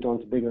 They've moved on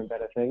to bigger and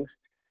better things.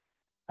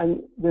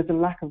 And there's a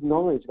lack of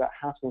knowledge about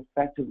how to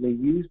effectively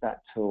use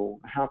that tool,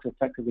 how to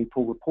effectively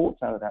pull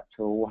reports out of that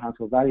tool, or how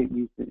to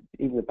use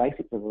even the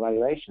basics of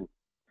evaluation.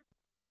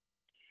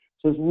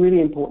 So it's really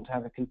important to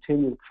have a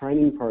continual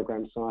training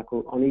program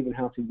cycle on even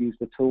how to use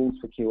the tools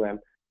for QM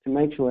to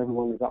make sure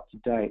everyone is up to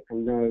date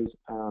and knows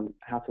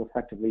how to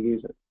effectively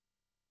use it.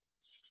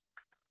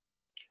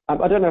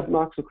 I don't know if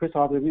Marcus or Chris,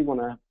 either of you want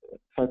to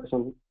have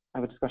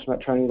a discussion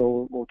about training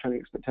or training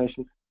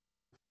expectations?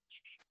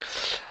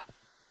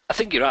 I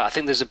think you're right. I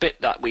think there's a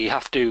bit that we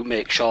have to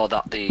make sure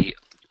that the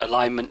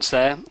alignment's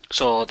there.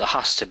 So there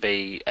has to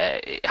be,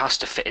 it has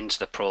to fit into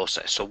the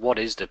process. So what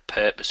is the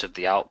purpose of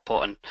the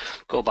output? And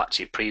go back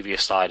to your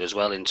previous slide as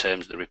well in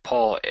terms of the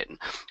reporting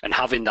and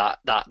having that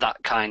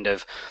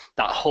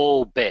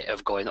whole bit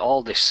of going,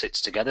 all this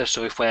sits together.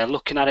 So if we're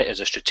looking at it as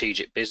a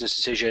strategic business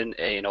decision,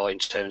 in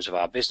terms of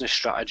our business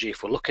strategy,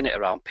 if we're looking at it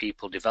around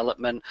people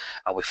development,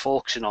 are we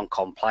focusing on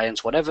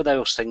compliance, whatever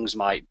those things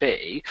might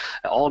be,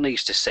 it all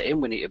needs to sit in.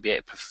 We need to be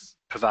able to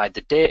provide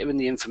the data and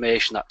the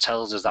information that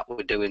tells us that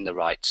we're doing the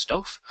right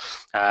stuff,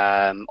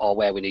 or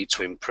where we need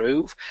to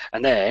improve,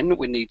 and then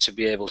we need to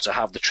be able to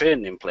have the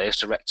training in place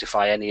to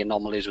rectify any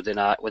anomalies within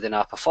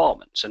our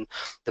performance. And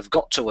they've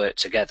got to work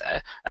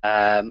together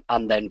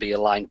and then be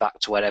aligned back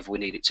to wherever we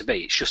need it to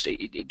be. It's just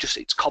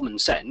it's common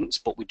sense,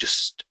 but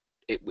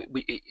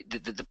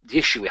the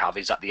issue we have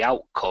is that the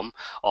outcome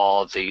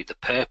or the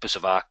purpose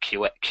of our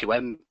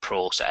QM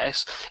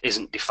process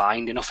isn't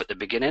defined enough at the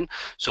beginning.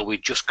 So we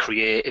just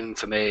create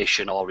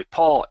information or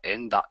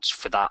reporting that's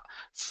for that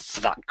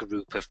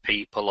group of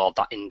people or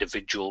that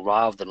individual,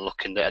 rather than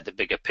looking at the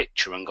bigger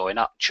picture and going,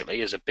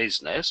 actually, as a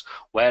business,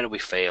 where are we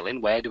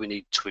failing? Where do we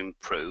need to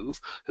improve?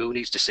 Who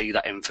needs to see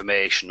that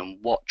information? And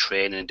what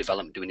training and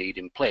development do we need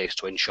in place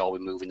to ensure we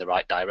move in the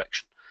right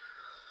direction?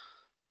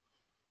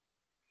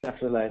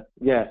 Definitely,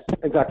 yes,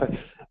 exactly.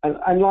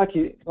 And like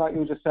you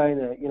were just saying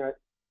there,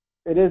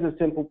 it is a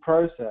simple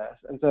process,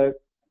 and so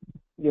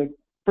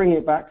bringing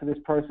it back to this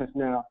process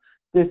now.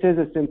 This is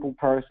a simple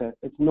process.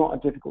 It's not a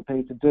difficult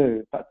thing to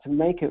do, but to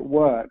make it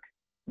work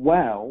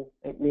well,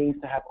 it needs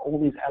to have all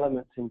these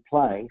elements in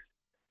place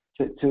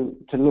to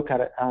look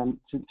at it, to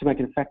make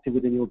it effective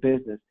within your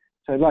business.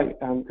 So, like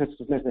Chris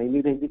was mentioning,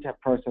 you need to have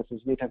processes,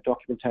 you need to have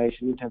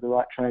documentation, you need to have the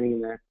right training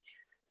in there,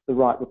 the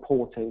right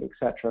reporting,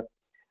 etc.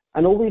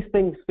 And all these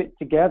things fit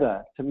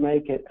together to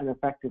make it an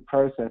effective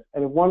process.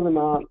 And if one of them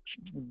aren't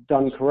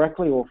done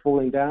correctly or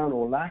falling down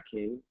or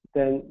lacking,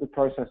 then the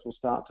process will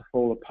start to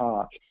fall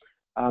apart.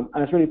 And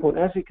it's really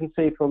important. As you can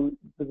see from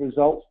the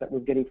results that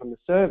we're getting from the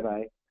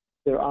survey,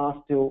 there are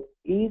still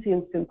easy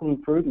and simple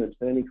improvements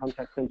that any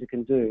contact center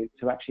can do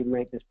to actually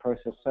make this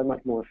process so much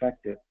more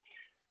effective.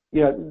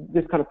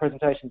 this kind of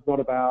presentation is not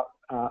about,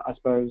 I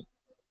suppose,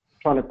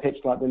 trying to pitch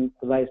like the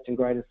latest and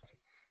greatest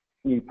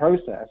new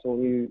process or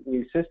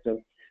new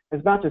system.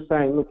 It's about just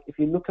saying, look, if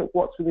you look at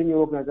what's within your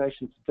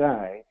organization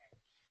today,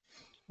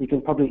 you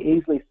can probably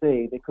easily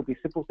see there could be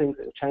simple things,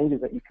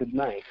 changes that you could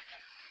make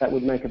that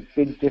would make a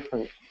big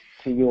difference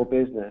to your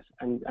business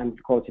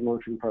and quality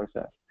monitoring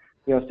process.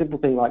 A simple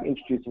thing like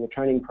introducing a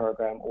training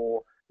program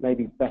or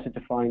maybe better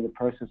defining the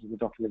process of the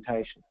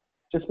documentation.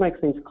 Just makes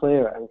things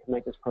clearer and can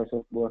make this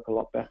process work a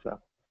lot better.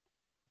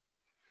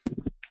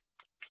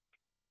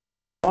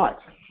 Right,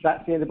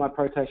 that's the end of my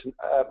presentation.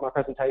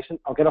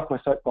 I'll get off my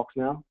soapbox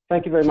now.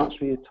 Thank you very much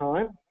for your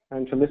time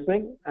and for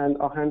listening, and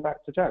I'll hand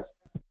back to Jazz.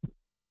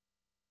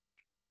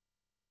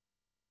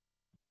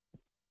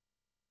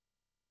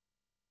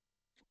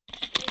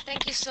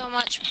 Thank you so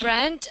much,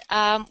 Brent.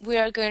 We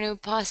are going to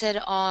pass it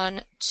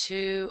on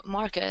to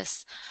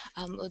Marcus.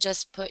 We'll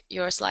just put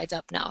your slides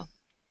up now.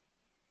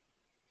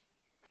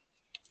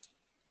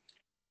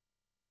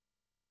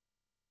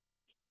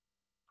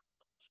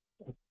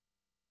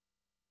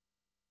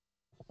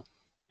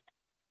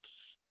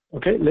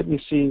 Okay, let me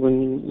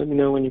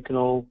know when you can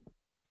all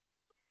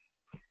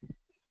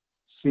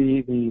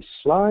see the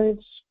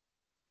slides.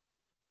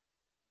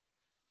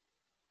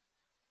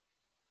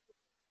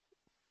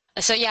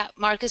 So yeah,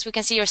 Marcus, we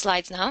can see your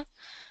slides now.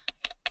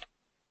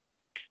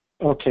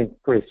 Okay,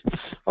 great.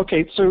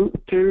 Okay, so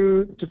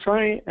to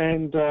try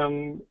and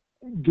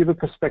give a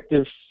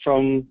perspective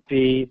from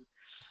the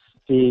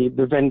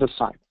vendor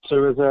side.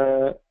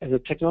 So as a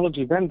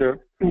technology vendor,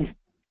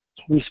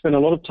 we spend a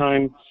lot of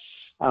time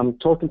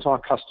talking to our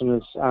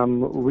customers,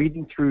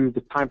 reading through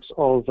the types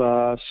of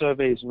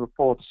surveys and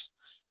reports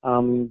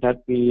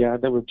that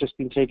we've just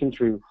been taken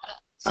through,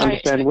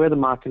 understand where the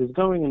market is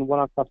going and what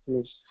our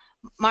customers.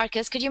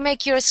 Marcus, could you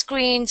make your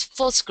screens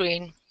full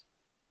screen?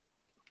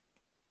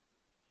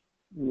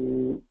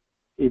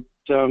 It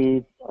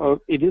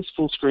is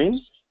full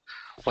screen.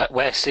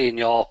 We're seeing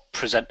your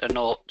presenter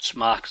notes,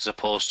 Mark, as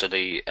opposed to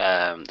the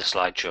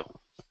slideshow.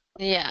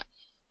 Yeah.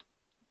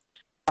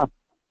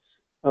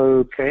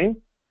 Okay.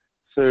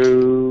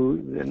 So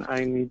then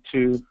I need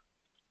to.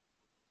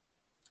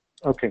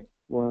 Okay,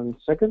 1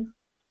 second.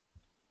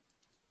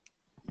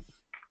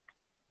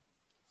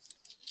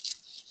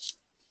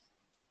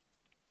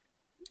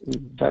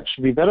 That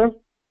should be better.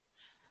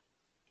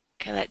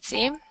 Okay, let's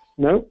see.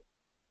 No.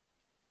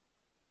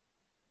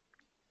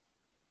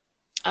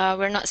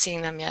 We're not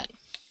seeing them yet.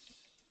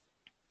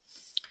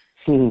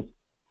 Okay.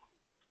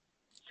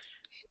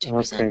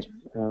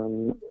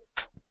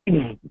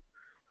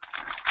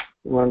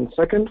 1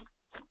 second.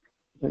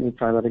 Let me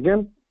try that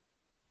again.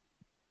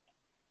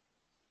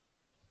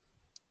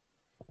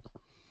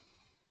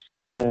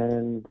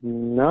 And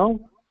now?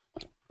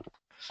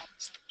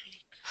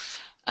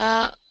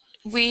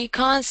 We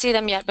can't see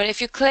them yet, but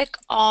if you click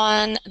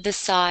on the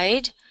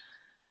side,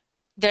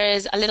 there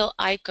is a little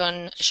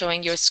icon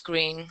showing your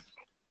screen.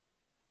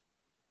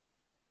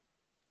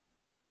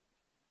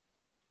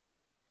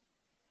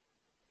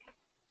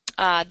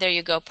 There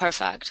you go.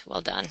 Perfect.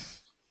 Well done.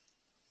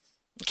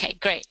 Okay,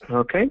 great.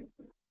 Okay.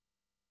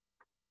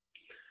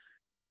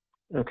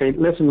 Okay,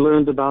 lesson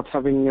learned about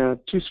having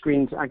 2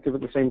 screens active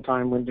at the same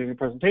time when doing a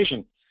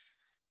presentation.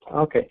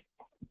 Okay.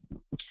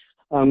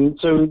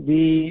 So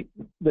the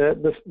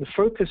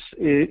focus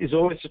is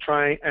always to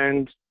try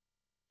and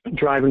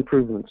drive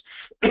improvements.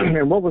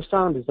 And what we've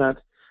found is that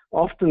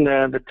often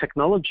the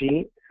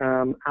technology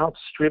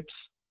outstrips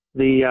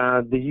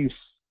the use.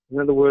 In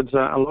other words,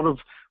 a lot of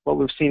what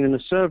we've seen in the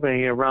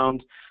survey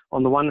around,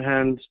 on the one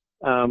hand,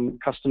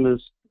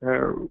 customers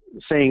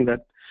saying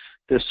that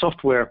the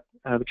software,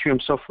 the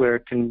QM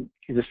software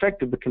is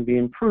effective but can be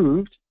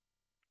improved.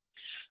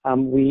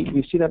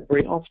 We see that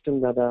very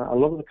often, that a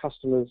lot of the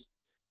customers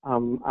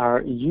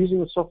are using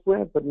the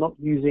software but not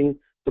using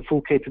the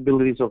full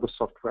capabilities of the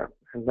software,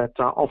 and that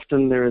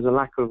often there is a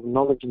lack of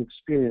knowledge and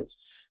experience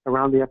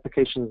around the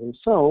applications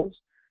themselves.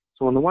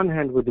 So on the one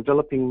hand, we're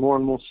developing more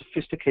and more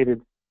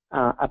sophisticated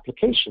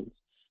applications,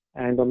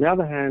 and on the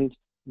other hand,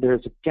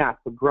 there's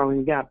a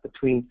growing gap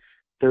between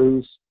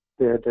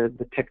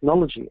the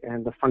technology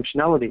and the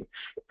functionality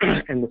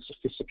and the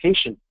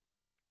sophistication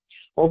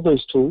of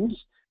those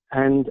tools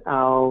and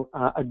our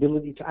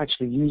ability to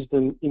actually use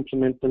them,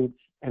 implement them,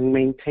 and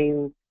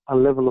maintain a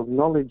level of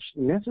knowledge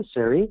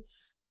necessary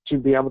to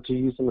be able to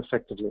use them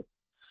effectively.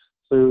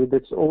 So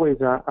there's always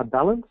a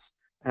balance,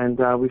 and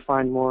we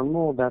find more and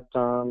more that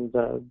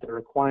the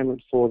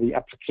requirement for the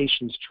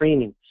applications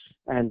training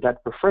and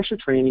that refresher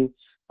training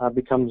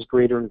becomes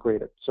greater and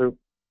greater. So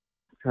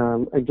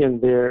again,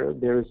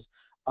 there's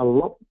a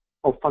lot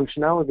of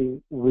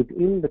functionality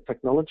within the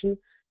technology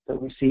that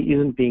we see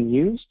isn't being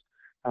used,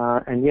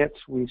 and yet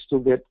we still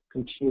get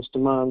continuous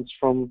demands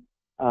from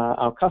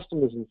our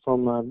customers and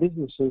from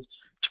businesses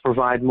to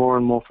provide more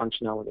and more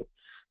functionality.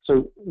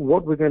 So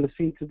what we're going to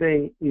see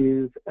today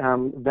is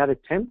that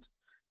attempt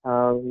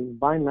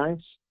by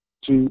NICE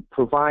to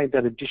provide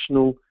that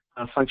additional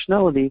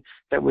functionality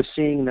that we're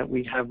seeing that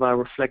we have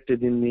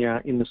reflected in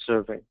the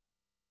survey.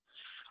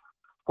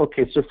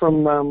 Okay, so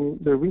from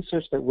the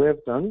research that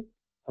we've done,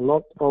 a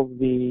lot of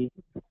the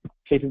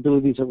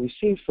capabilities that we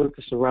see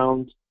focus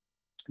around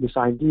this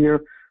idea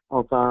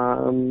of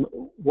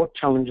what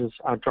challenges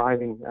are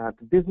driving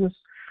the business.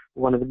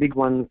 One of the big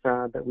ones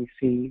that we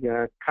see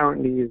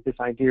currently is this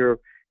idea of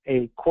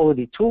a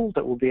quality tool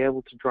that will be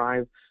able to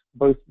drive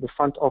both the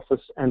front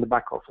office and the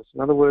back office.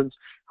 In other words,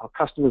 our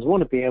customers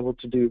want to be able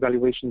to do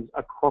evaluations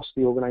across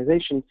the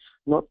organization,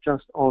 not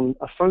just on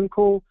a phone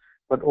call,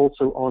 but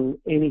also on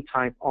any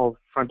type of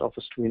front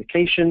office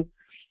communication,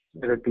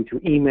 whether it be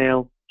through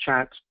email,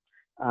 chat,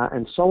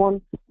 and so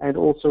on, and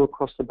also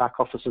across the back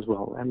office as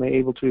well. Am I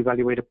able to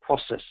evaluate a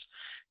process?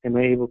 Am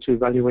I able to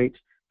evaluate,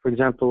 for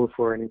example,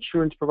 for an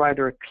insurance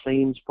provider, a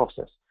claims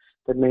process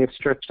that may have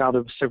stretched out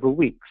over several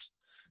weeks?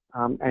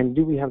 And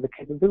do we have the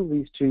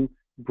capabilities to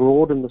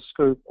broaden the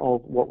scope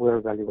of what we're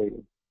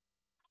evaluating?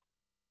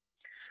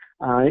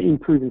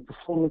 Improving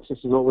performance, this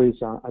is always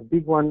a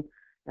big one.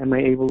 Am I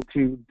able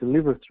to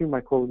deliver through my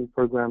quality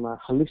program a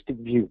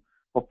holistic view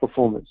of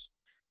performance?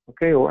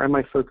 Okay, or am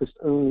I focused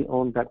only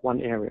on that one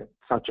area,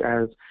 such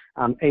as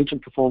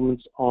agent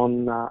performance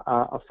on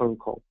a phone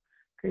call?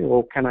 Okay,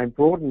 or can I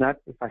broaden that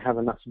if I have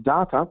enough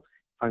data,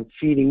 if I'm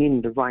feeding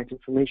in the right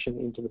information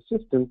into the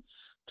system,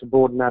 to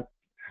broaden that,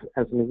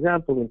 as an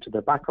example, into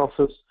the back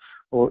office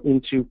or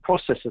into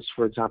processes,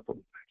 for example?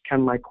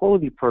 Can my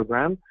quality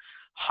program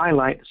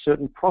highlight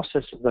certain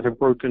processes that are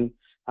broken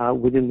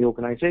within the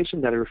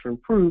organization that, if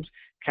improved,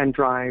 can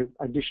drive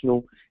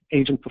additional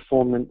agent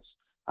performance,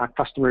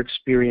 customer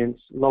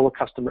experience, lower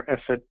customer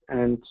effort,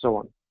 and so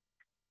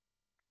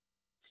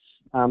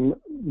on?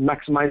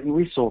 Maximizing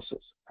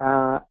resources.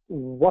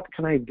 What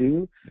can I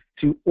do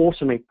to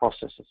automate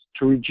processes,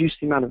 to reduce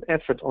the amount of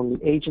effort on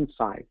the agent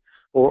side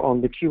or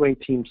on the QA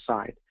team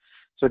side,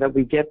 so that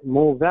we get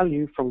more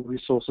value from the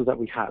resources that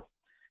we have?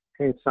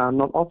 Okay, it's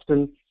not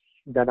often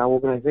that our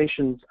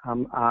organizations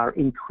are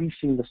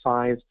increasing the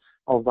size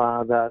of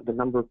the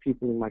number of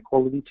people in my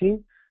quality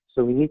team,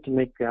 so we need to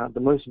make the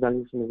most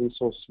value from the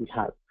resources we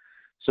have.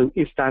 So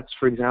if that's,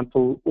 for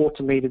example,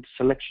 automated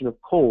selection of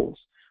calls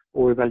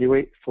or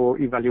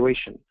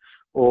evaluation,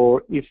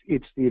 or if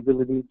it's the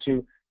ability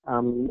to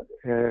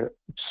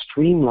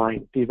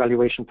streamline the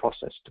evaluation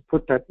process, to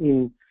put that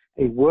in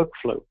a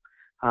workflow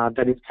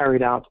that is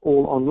carried out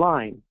all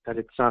online, that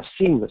it's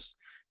seamless,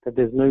 that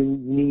there's no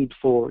need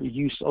for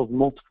use of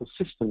multiple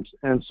systems,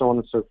 and so on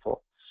and so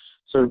forth.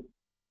 So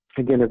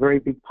again, a very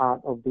big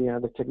part of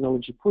the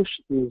technology push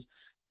is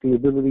the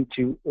ability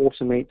to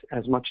automate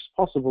as much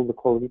as possible the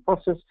quality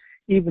process,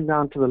 even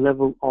down to the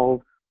level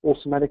of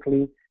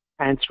automatically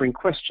answering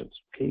questions.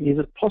 Okay, is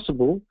it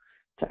possible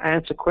to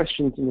answer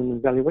questions in an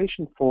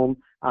evaluation form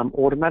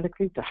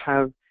automatically, to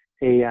have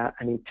an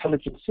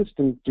intelligent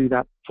system do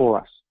that for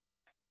us?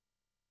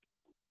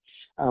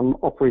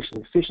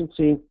 Operational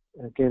efficiency,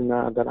 again,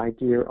 that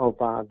idea of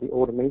the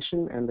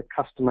automation and the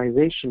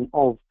customization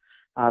of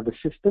the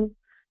system.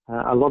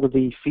 A lot of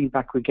the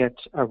feedback we get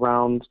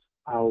around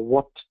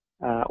what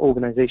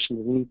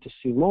organizations need to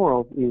see more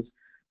of is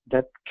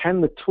that,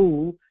 can the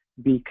tool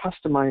be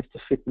customized to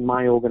fit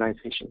my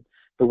organization,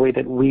 the way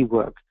that we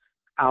work,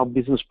 our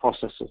business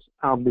processes,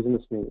 our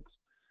business needs?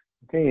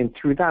 Okay, and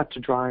through that to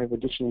drive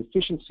additional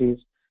efficiencies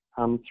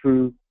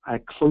through a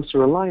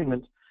closer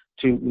alignment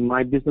to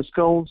my business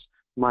goals,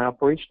 my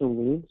operational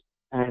needs,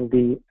 and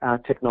the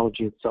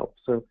technology itself.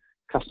 So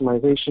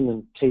customization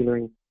and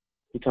tailoring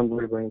become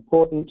very, very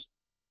important.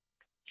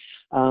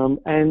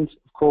 And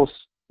of course,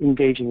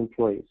 engaging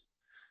employees.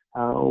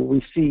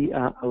 We see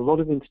a lot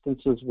of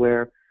instances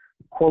where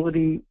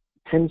quality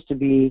tends to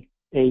be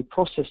a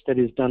process that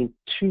is done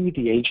to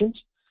the agent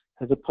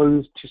as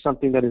opposed to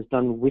something that is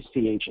done with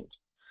the agent.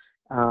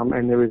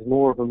 And there is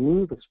more of a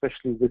move,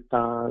 especially with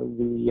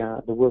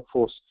the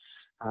workforce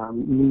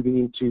moving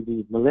into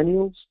the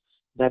millennials,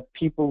 that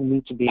people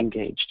need to be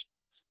engaged.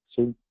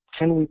 So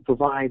can we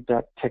provide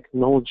that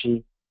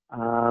technology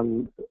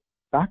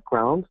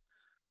background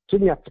to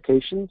the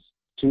applications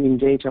to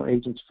engage our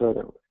agents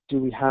further? Do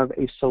we have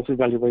a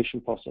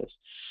self-evaluation process?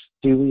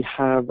 Do we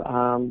have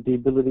the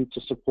ability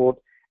to support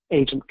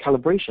agent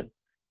calibration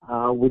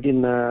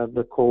within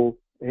the call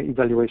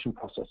evaluation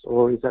process?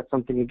 Or is that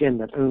something, again,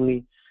 that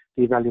only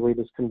the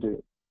evaluators can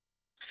do?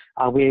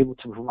 Are we able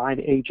to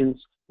provide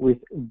agents with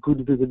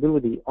good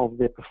visibility of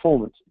their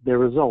performance, their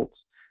results?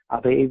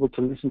 Are they able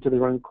to listen to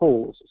their own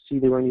calls, see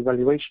their own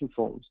evaluation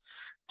forms?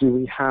 Do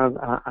we have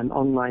an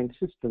online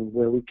system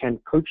where we can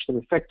coach them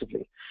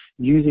effectively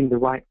using the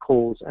right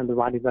calls and the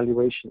right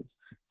evaluations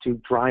to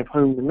drive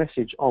home the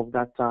message of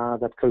that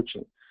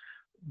coaching?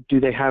 Do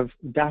they have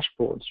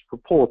dashboards,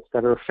 reports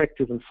that are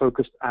effective and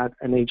focused at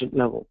an agent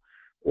level?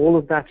 All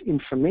of that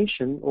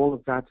information, all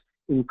of that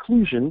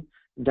inclusion,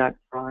 that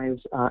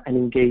drives an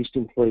engaged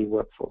employee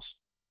workforce.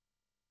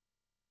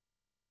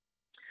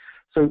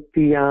 So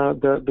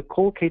the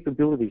core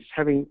capabilities,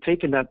 having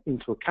taken that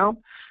into account,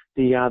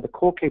 the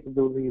core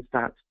capabilities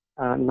that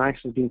NICE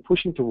has been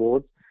pushing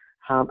towards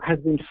has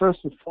been first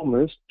and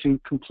foremost to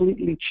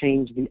completely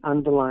change the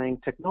underlying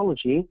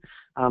technology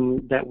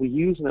that we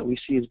use and that we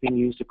see is being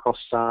used across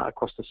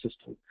the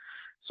system.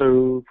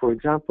 So, for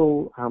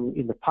example,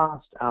 in the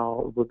past,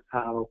 our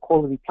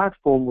quality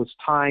platform was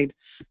tied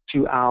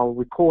to our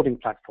recording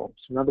platform.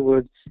 So, in other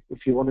words,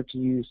 if you wanted to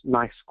use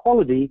nice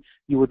quality,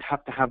 you would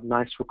have to have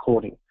nice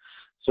recording.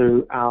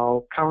 So,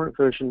 our current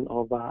version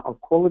of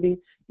quality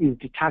is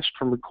detached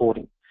from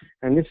recording.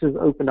 And this has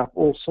opened up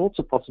all sorts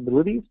of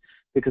possibilities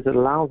because it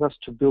allows us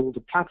to build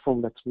a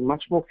platform that's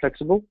much more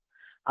flexible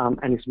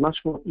and is much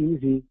more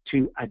easy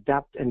to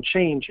adapt and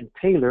change and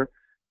tailor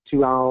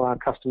to our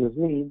customers'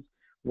 needs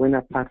when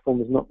that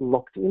platform is not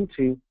locked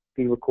into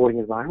the recording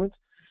environment.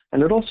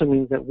 And it also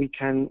means that we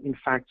can, in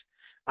fact,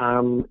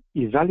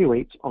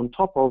 evaluate on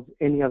top of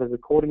any other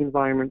recording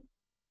environment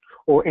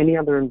or any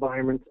other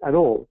environment at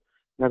all.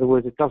 In other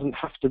words, it doesn't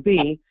have to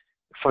be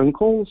phone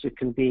calls, it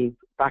can be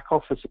back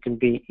office, it can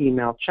be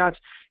email chat,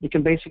 it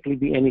can basically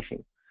be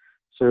anything.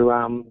 So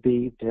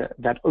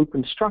that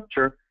open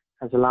structure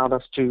has allowed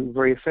us to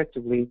very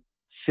effectively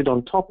sit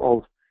on top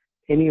of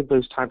any of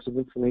those types of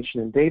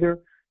information and data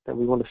that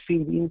we want to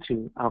feed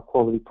into our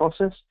quality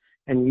process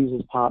and use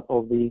as part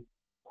of the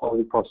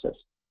quality process.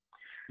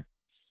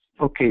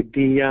 Okay,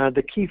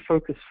 the key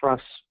focus for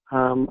us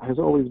has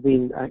always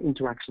been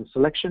interaction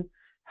selection.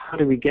 How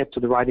do we get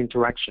to the right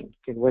interaction?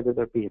 Okay, whether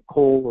that be a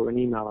call or an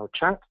email or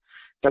chat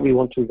that we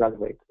want to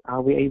evaluate.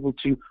 Are we able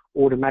to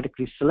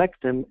automatically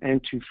select them and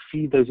to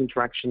feed those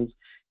interactions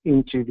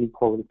into the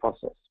quality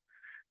process?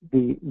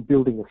 The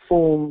building of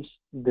forms,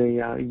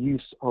 the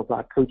use of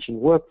our coaching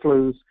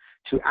workflows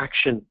to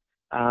action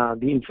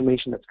the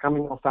information that's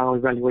coming off our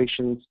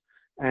evaluations,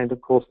 and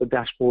of course the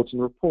dashboards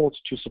and reports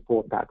to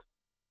support that.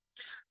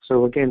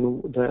 So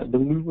again, the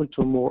movement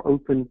to a more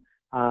open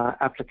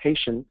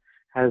application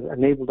has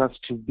enabled us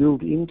to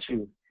build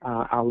into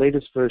our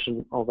latest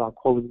version of our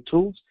quality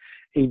tools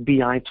a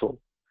BI tool.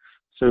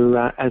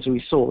 So as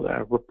we saw,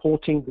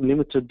 reporting,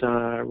 limited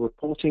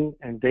reporting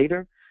and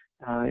data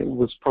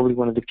was probably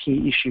one of the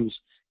key issues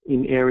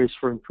in areas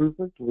for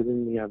improvement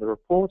within the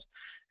report.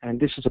 And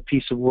this is a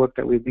piece of work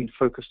that we've been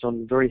focused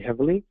on very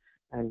heavily.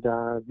 And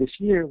this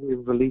year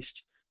we've released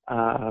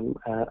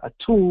a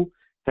tool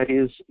that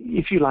is,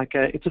 if you like,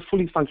 it's a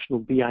fully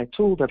functional BI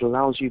tool that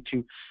allows you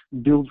to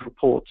build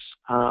reports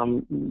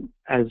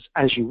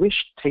as you wish,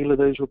 tailor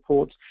those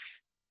reports,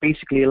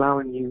 basically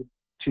allowing you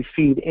to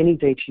feed any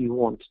data you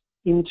want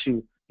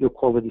into your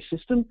quality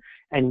system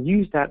and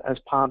use that as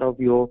part of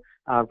your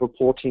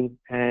reporting,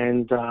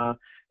 and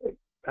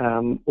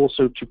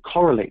also to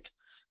correlate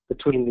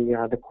between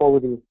the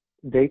quality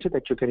data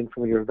that you're getting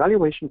from your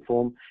evaluation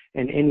form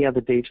and any other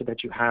data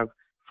that you have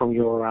from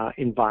your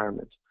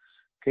environment.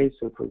 Okay,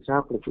 so for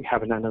example, if we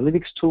have an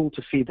analytics tool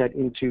to feed that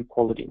into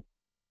quality,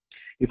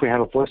 if we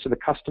have a voice of the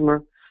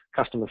customer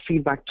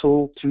feedback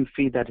tool to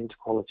feed that into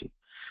quality,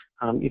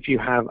 if you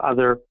have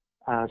other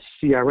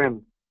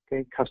CRM,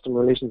 okay,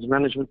 customer relations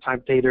management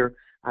type data,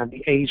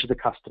 the age of the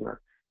customer,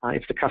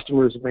 if the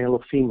customer is male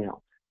or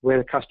female, where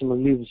the customer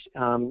lives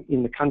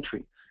in the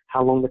country,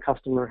 how long the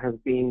customer has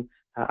been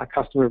a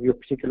customer of your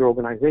particular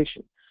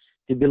organization,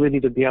 the ability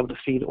to be able to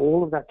feed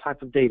all of that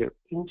type of data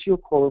into your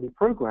quality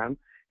program,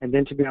 and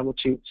then to be able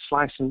to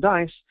slice and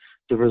dice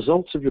the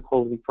results of your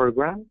quality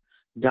program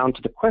down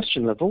to the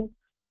question level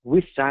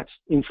with that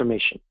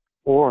information.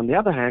 Or on the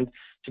other hand,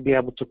 to be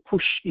able to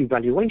push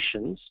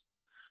evaluations,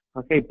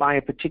 okay, by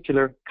a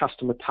particular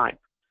customer type,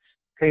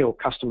 okay, or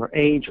customer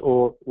age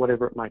or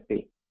whatever it might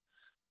be.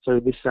 So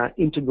this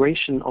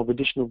integration of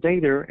additional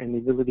data and the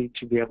ability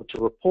to be able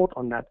to report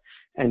on that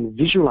and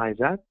visualize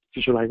that,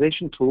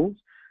 visualization tools,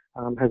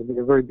 has been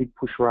a very big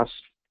push for us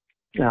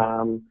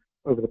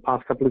over the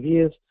past couple of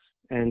years,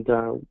 and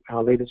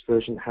our latest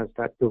version has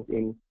that built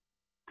in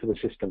to the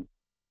system.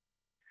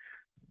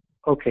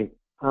 Okay,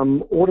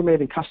 automate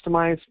and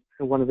customize,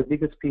 and one of the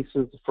biggest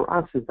pieces for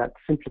us is that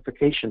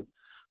simplification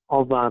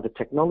of the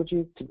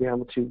technology to be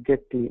able to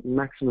get the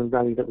maximum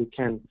value that we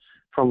can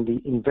from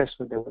the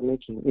investment that we're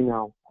making in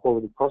our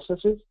quality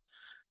processes.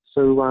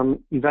 So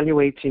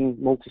evaluating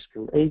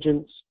multi-skilled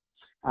agents,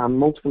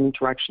 multiple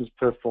interactions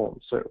per form.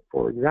 So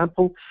for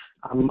example,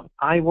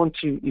 I want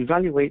to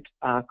evaluate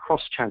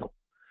cross-channel.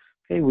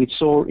 Okay, we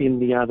saw in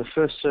the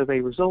first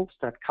survey results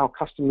that our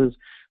customers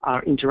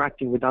are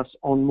interacting with us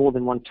on more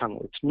than one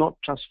channel. It's not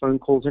just phone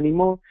calls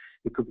anymore.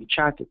 It could be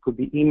chat, it could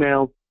be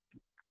email,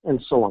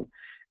 and so on.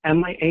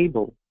 Am I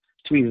able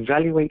to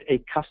evaluate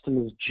a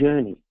customer's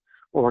journey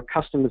or a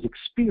customer's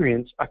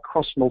experience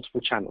across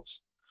multiple channels?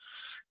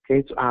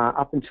 Okay, so,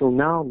 up until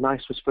now,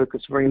 NICE was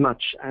focused very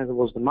much, as it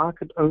was the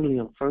market, only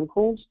on phone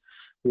calls.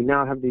 We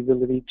now have the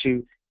ability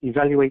to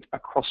evaluate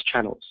across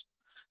channels.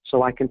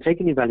 So I can take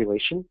an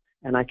evaluation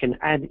and I can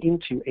add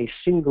into a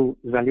single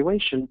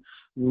evaluation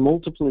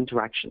multiple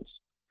interactions.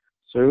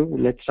 So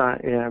let's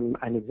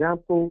an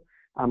example.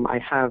 I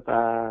have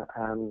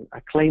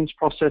a claims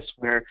process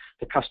where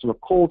the customer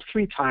called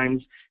 3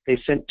 times, they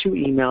sent 2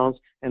 emails,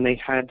 and they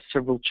had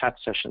several chat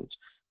sessions.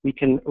 We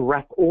can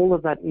wrap all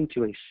of that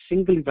into a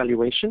single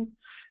evaluation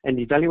and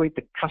evaluate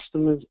the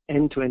customer's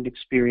end-to-end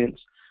experience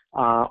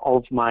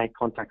of my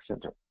contact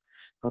center,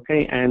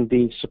 okay, and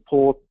the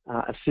support,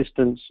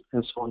 assistance,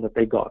 and so on that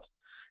they got.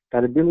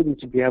 That ability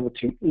to be able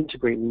to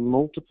integrate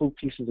multiple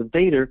pieces of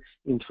data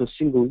into a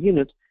single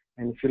unit,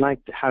 and if you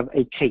like, to have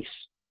a case.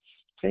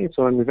 Okay,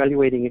 so I'm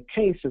evaluating a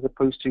case as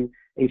opposed to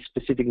a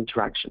specific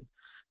interaction.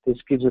 This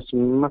gives us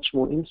much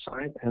more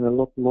insight and a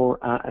lot more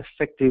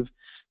effective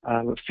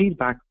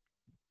feedback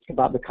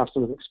about the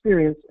customer's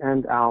experience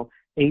and our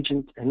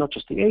agent, and not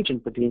just the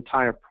agent, but the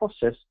entire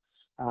process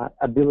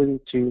ability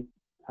to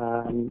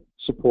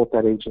support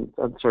that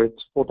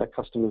support that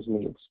customer's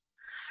needs.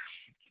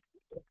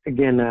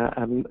 Again,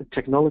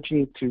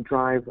 technology to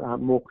drive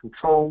more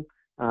control,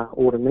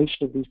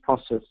 automation of these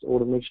processes,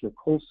 automation of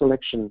call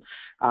selection,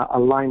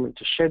 alignment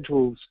to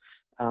schedules,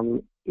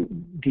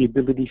 the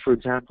ability, for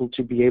example,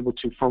 to be able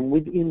to, from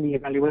within the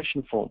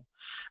evaluation form,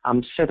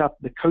 set up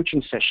the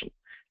coaching session,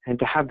 and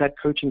to have that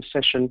coaching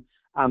session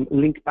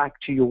link back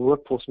to your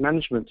workforce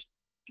management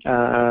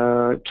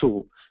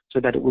tool, so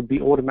that it would be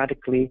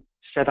automatically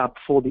set up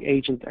for the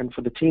agent and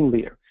for the team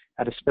leader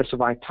at a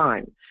specified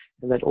time,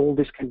 and that all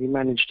this can be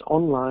managed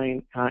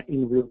online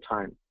in real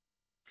time.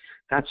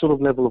 That sort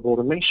of level of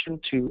automation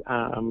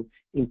to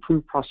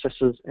improve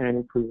processes and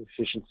improve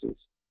efficiencies.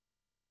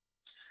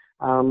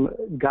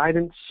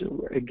 Guidance,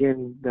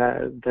 again,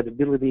 that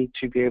ability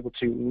to be able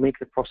to make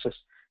the process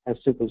as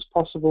simple as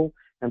possible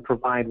and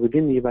provide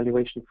within the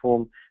evaluation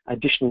form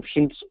additional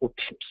hints or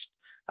tips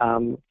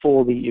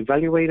for the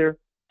evaluator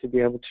to be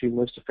able to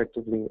most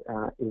effectively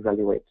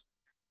evaluate.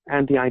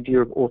 And the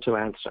idea of auto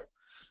answer.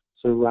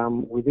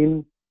 So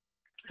within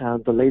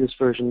the latest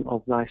version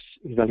of NICE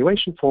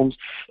evaluation forms,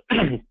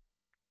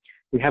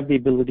 we have the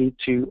ability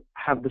to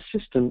have the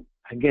system,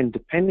 again,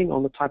 depending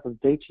on the type of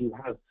data you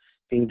have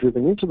being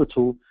driven into the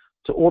tool,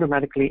 to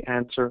automatically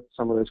answer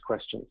some of those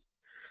questions.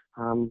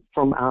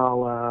 From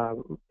our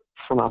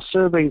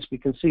surveys, we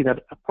can see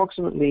that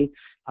approximately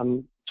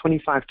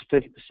 25 to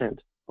 30%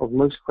 of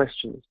most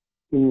questions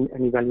in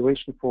an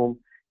evaluation form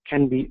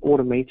can be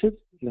automated.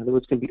 In other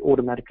words, can be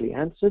automatically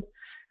answered.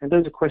 And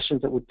those are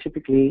questions that would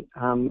typically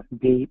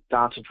be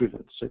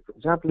data-driven. So, for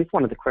example, if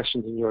one of the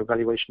questions in your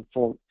evaluation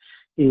form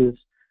is,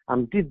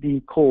 did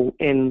the call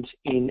end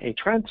in a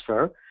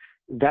transfer,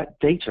 that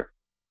data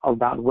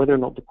about whether or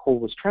not the call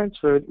was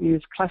transferred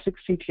is classic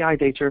CTI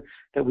data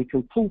that we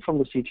can pull from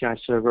the CTI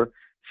server,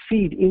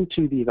 feed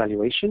into the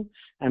evaluation,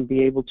 and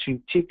be able to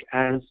tick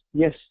as,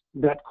 yes,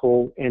 that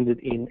call ended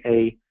in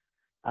a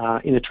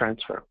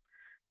transfer.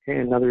 Okay,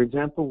 another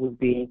example would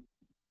be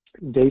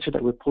data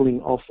that we're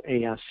pulling off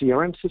a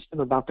CRM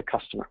system about the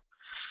customer.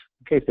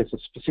 Okay, if there's a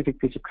specific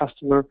piece of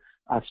customer,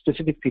 a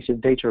specific piece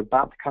of data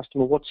about the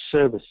customer, what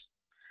service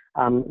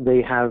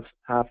they have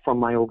from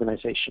my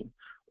organization,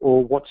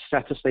 or what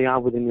status they are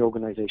within the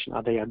organization.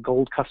 Are they a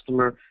gold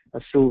customer, a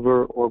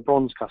silver, or a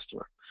bronze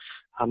customer?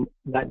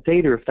 That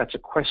data, if that's a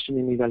question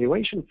in the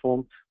evaluation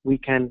form, we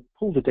can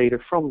pull the data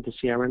from the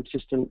CRM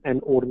system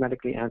and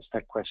automatically answer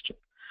that question.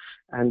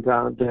 And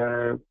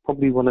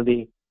probably one of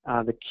the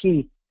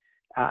key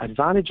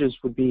advantages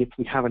would be if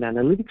we have an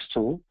analytics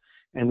tool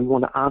and we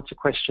want to answer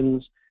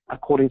questions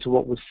according to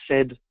what was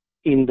said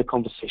in the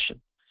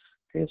conversation.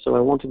 Okay, so I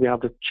want to be able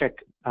to check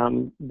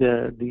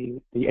the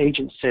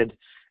agent said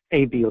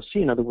A, B, or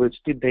C. In other words,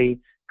 did they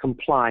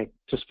comply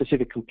to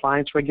specific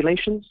compliance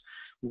regulations?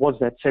 Was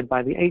that said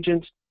by the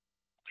agent?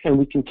 And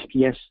we can tick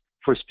yes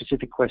for a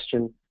specific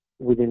question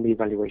within the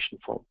evaluation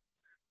form.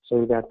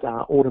 So that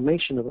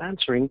automation of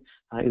answering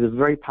is a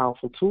very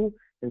powerful tool,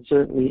 and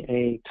certainly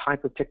a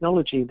type of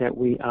technology that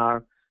we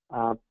are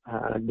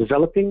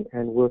developing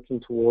and working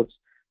towards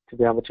to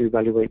be able to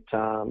evaluate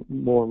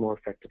more and more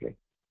effectively.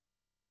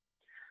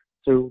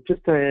 So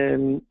just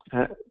a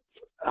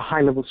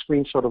high-level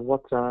screenshot of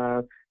what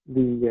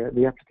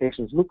the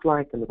applications look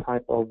like and the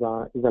type of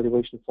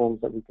evaluation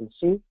forms that we can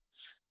see.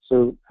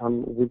 So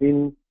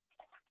within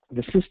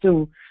the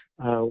system,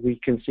 we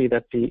can see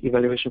that the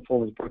evaluation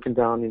form is broken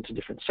down into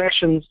different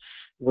sections.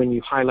 When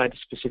you highlight a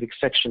specific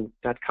section,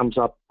 that comes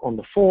up on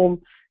the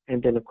form,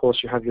 and then of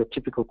course you have your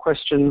typical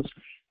questions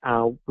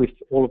with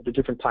all of the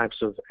different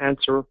types of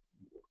answers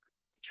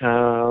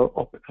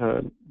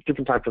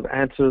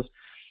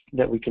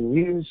that we can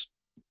use,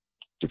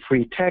 the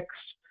free text,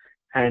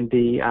 and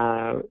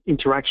the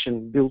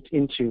interaction built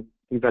into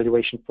the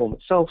evaluation form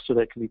itself, so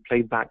that it can be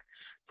played back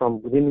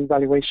from within the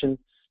evaluation.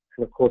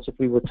 And of course, if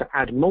we were to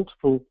add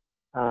multiple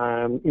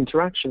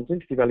interactions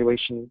into the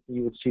evaluation,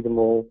 you would see them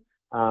all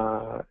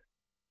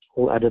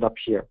added up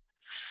here.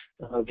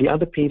 The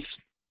other piece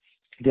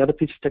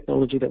of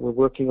technology that we're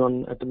working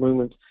on at the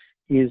moment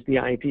is the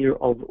idea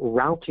of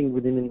routing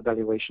within an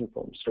evaluation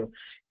form. So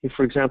if,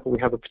 for example, we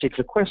have a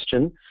particular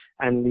question,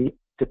 and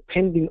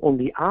depending on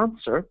the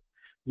answer,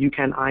 you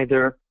can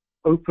either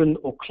open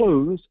or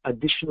close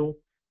additional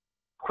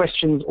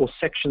questions or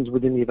sections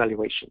within the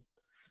evaluation.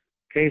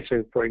 Okay,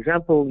 so for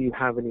example, you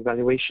have an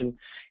evaluation.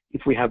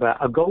 If we have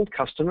a gold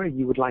customer,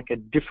 you would like a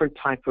different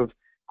type of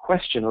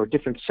question or a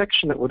different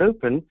section that would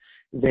open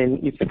than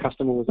if the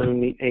customer was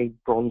only a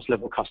bronze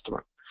level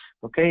customer.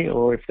 okay?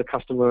 Or if the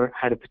customer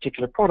had a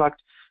particular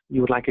product,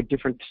 you would like a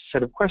different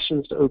set of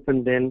questions to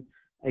open than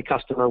a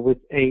customer with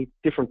a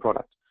different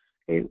product.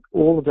 Okay?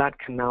 All of that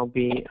can now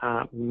be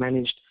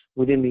managed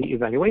within the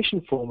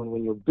evaluation form, and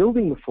when you're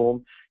building the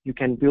form, you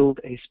can build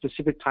a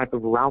specific type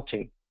of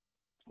routing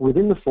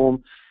within the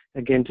form,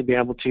 again, to be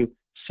able to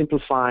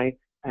simplify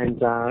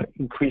and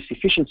increase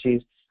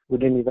efficiencies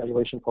within the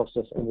evaluation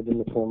process and within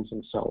the forms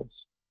themselves.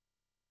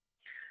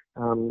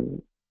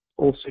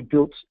 Also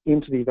built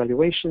into the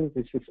evaluation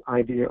is this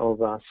idea of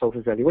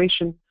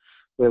self-evaluation,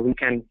 where we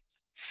can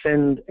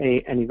send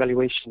an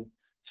evaluation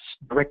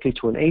directly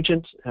to an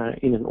agent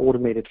in an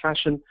automated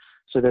fashion,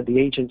 so that the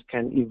agent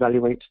can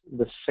evaluate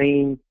the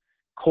same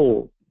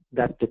call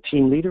that the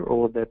team leader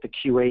or that the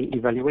QA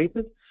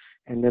evaluated,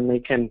 and then they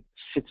can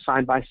sit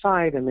side by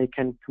side and they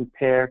can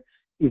compare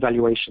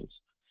evaluations.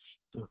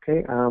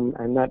 Okay,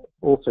 and that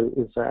also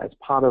is as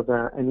part of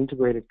an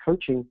integrated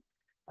coaching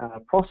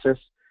process.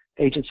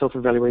 Agent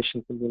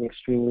self-evaluation can be an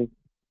extremely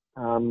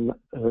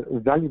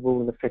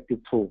valuable and effective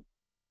tool.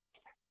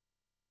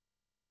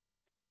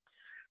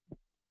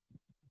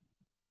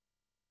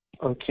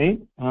 Okay,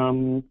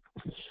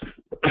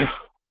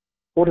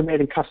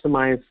 automating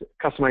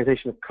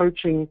customization of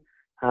coaching,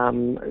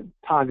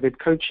 targeted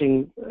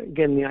coaching.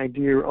 Again, the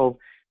idea of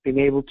being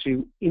able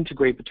to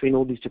integrate between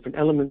all these different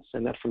elements,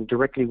 and that from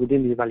directly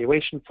within the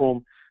evaluation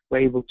form, we're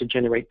able to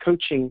generate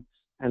coaching,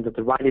 and that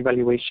the right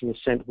evaluation is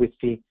sent with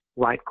the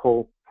right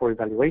call for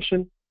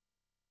evaluation.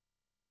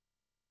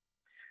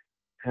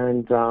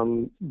 And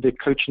the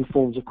coaching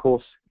forms, of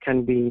course,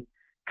 can be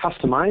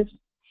customized,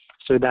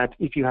 so that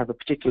if you have a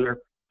particular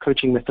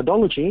coaching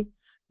methodology,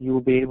 you will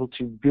be able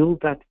to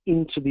build that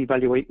into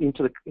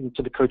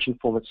the coaching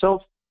form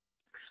itself.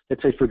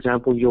 Let's say, for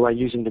example, you are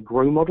using the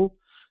GROW model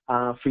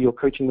for your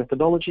coaching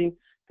methodology,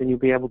 then you'll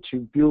be able to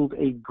build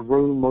a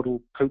GROW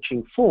model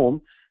coaching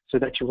form, so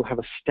that you will have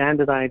a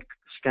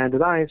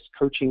standardized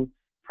coaching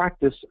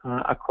practice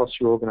across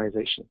your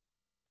organization.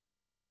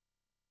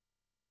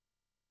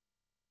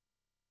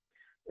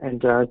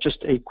 And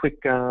just a quick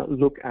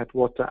look at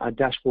what a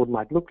dashboard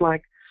might look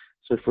like.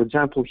 So for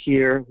example,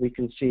 here we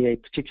can see a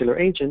particular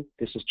agent.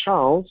 This is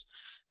Charles,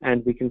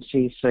 and we can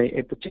see, say,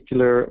 a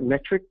particular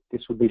metric.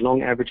 This would be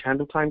long average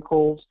handle time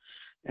calls,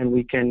 and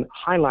we can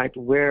highlight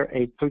where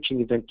a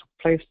coaching event took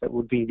place. That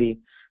would be the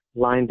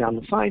line down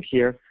the side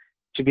here,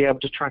 to be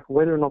able to track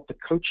whether or not the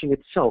coaching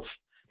itself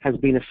has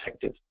been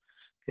effective,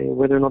 okay?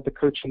 Whether or not the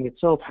coaching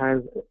itself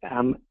has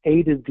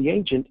aided the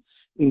agent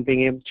in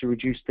being able to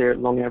reduce their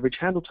long average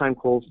handle time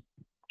calls,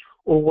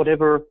 or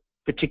whatever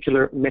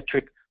particular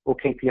metric or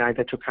KPI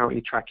that you're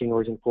currently tracking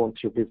or is important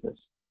to your business.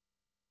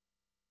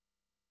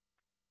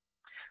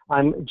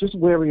 I'm just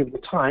wary of the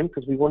time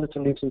because we wanted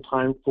to leave some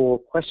time for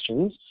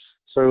questions,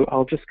 so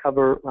I'll just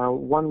cover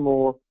one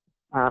more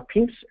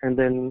piece, and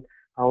then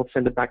I'll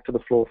send it back to the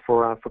floor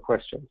for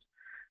questions.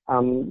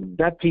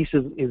 That piece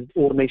is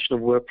automation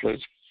of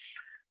workflows.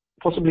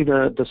 Possibly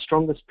the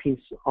strongest piece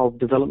of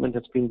development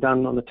that's been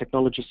done on the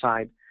technology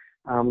side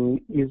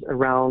is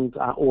around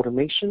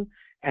automation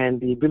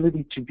and the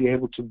ability to be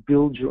able to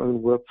build your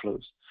own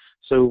workflows.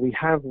 So we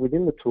have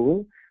within the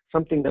tool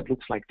something that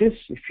looks like this.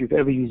 If you've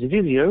ever used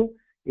Visio,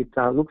 it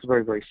looks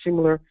very, very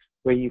similar,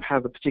 where you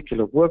have a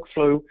particular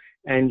workflow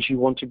and you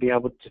want to be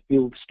able to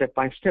build step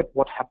by step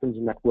what happens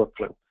in that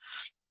workflow.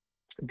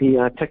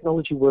 The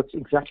technology works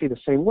exactly the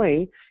same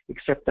way,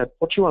 except that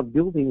what you are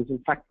building is in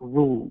fact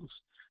rules.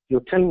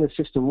 You're telling the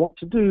system what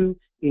to do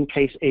in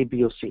case A,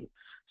 B, or C.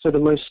 So the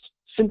most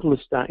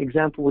simplest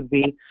example would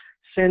be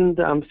send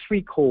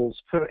 3 calls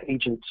per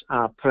agent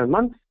per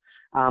month,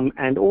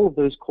 and all of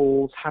those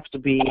calls have to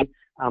be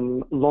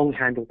long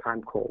handle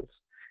time calls.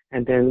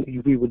 And then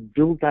we would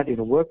build that in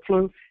a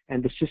workflow,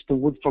 and the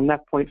system would, from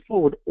that point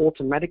forward,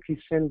 automatically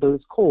send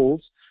those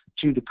calls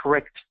to the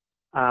correct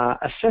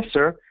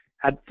assessor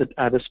at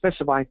a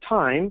specified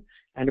time,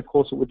 and of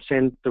course it would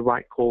send the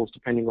right calls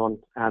depending on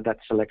that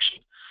selection.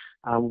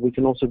 We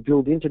can also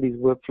build into these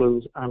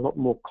workflows a lot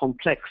more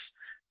complex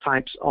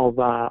types of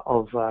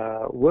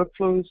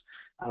workflows.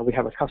 We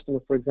have a customer,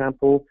 for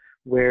example,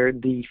 where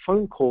the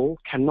phone call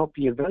cannot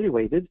be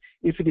evaluated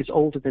if it is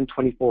older than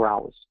 24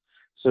 hours.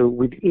 So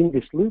within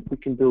this loop, we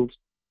can build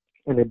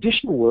an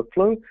additional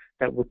workflow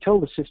that will tell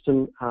the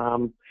system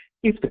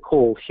if the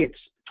call hits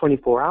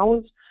 24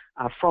 hours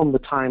from the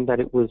time that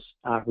it was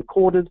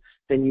recorded,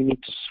 then you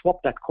need to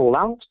swap that call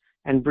out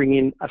and bring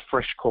in a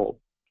fresh call.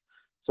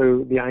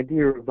 So the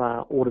idea of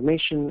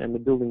automation and the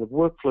building of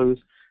workflows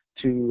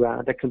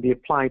that can be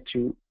applied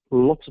to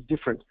lots of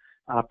different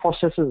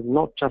processes,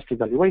 not just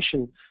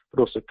evaluation,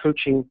 but also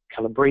coaching,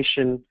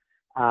 calibration,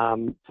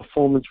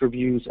 performance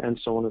reviews, and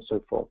so on and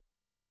so forth.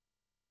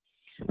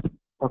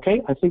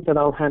 Okay, I think that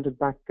I'll hand it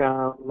back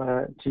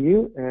to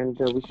you, and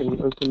we can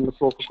open the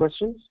floor for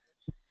questions.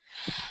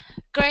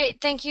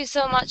 Great, thank you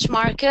so much,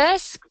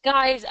 Marcus.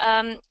 Guys,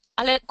 I'll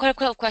let quite a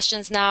couple of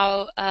questions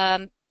now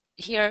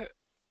here.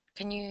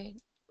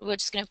 We're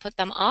just going to put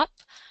them up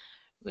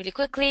really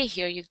quickly.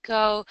 Here you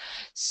go.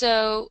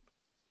 So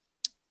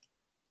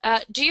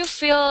Do you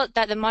feel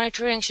that the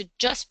monitoring should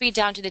just be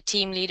down to the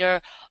team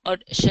leader, or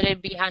should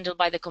it be handled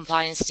by the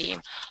compliance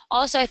team?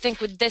 Also, I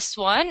think with this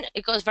one,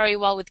 it goes very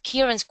well with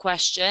Kieran's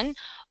question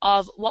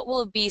of what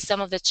will be some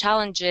of the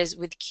challenges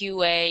with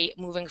QA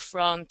moving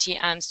from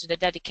TMs to the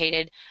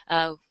dedicated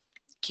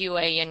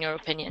QA, in your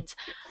opinions.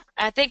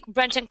 I think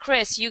Brent and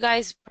Chris, you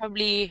guys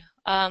probably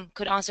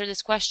could answer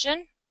this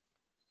question.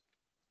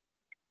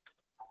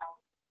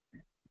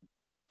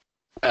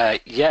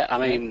 Yeah, I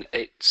mean,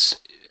 it's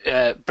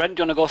Brent.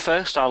 Do you want to go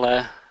first?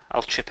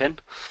 I'll chip in.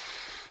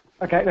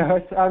 Okay,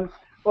 no,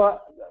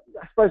 well,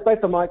 I suppose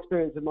based on my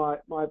experience and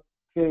my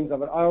feelings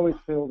of it, I always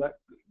feel that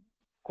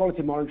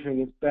quality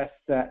monitoring is best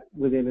set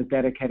within a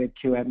dedicated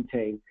QM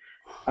team.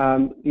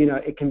 You know,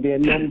 it can be a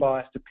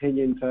non-biased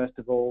opinion, first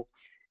of all.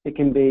 It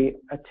can be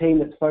a team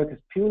that's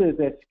focused purely on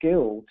their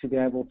skill to be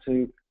able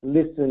to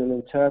listen and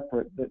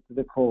interpret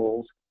the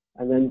calls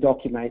and then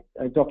document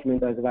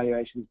those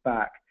evaluations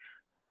back.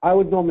 I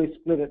would normally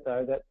split it,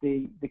 though, that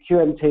the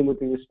QM team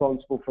would be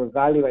responsible for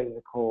evaluating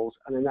the calls,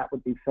 and then that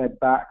would be fed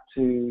back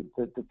to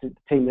the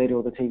team leader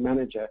or the team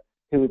manager,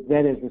 who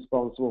then is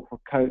responsible for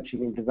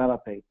coaching and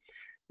developing.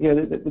 You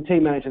know, the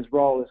team manager's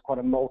role is quite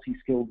a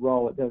multi-skilled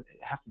role. It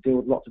has to deal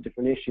with lots of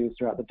different issues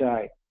throughout the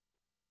day.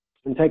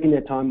 And taking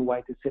their time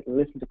away to sit and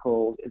listen to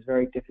calls is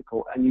very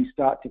difficult, and you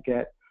start to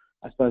get,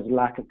 I suppose, a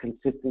lack of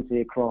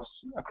consistency across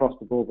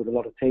the board with a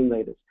lot of team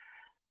leaders.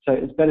 So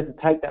it's better to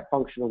take that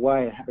function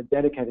away and have a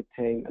dedicated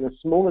team, and a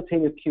smaller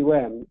team of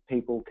QM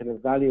people can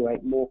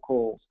evaluate more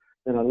calls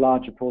than a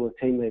larger pool of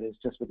team leaders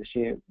just with the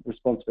sheer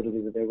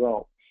responsibilities of their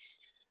role.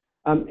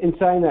 In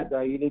saying that,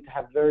 though, you need to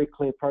have very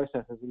clear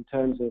processes in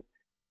terms of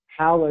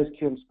how those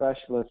QM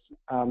specialists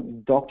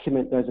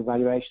document those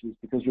evaluations,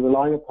 because you're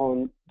relying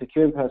upon the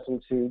QM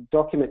person to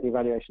document the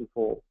evaluation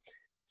form.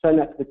 Send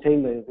that to the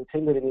team leader. The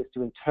team leader needs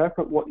to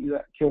interpret what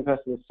that QM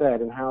person has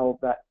said and how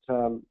that,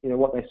 you know,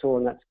 what they saw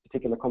in that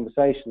particular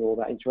conversation or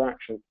that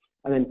interaction,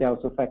 and then be able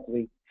to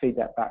effectively feed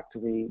that back to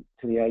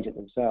the agent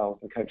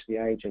themselves and coach the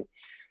agent.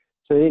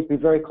 So they need to be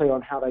very clear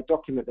on how they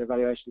document their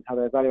evaluations, how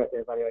they evaluate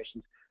their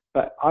evaluations.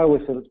 But I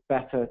always feel it's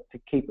better to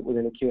keep it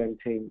within a QM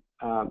team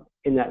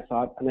in that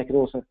side, and they can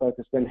also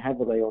focus then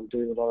heavily on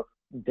doing a lot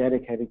of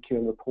dedicated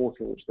QM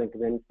reporting, which they can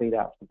then feed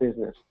out to the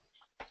business.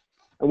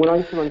 And when I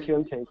used to run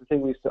QM teams, the thing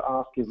we used to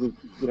ask is,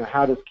 you know,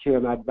 how does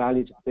QM add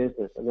value to the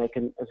business? And they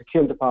can, as a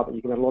QM department,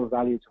 you can add a lot of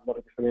value to a lot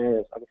of different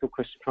areas. I feel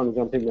Chris trying to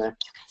jump in there.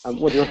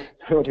 What do you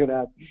want to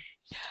add?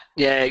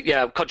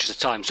 Yeah, I'm conscious of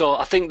time. So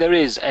I think there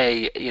is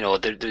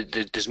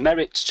there's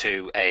merits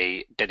to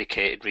a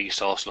dedicated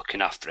resource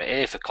looking after it,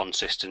 A, for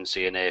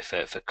consistency and A,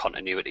 for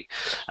continuity.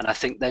 And I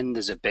think then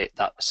there's a bit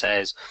that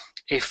says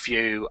if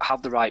you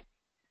have the right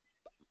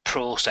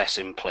process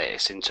in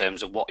place in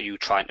terms of what are you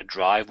trying to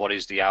drive, what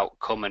is the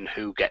outcome, and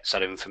who gets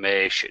that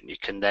information, you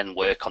can then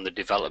work on the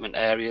development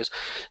areas.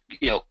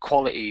 You know,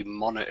 quality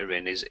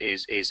monitoring is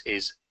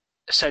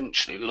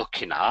essentially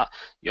looking at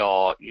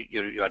your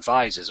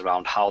advisors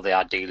around how they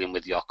are dealing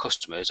with your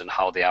customers and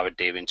how they are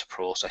adhering to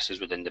processes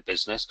within the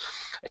business.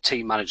 A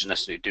team manager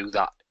necessarily do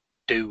that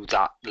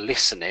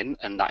listening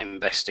and that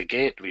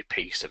investigatory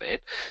piece of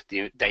it.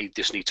 They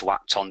just need to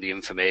act on the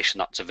information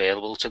that's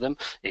available to them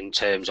in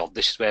terms of,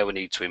 this is where we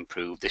need to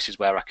improve, this is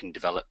where I can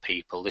develop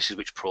people, this is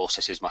which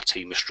processes my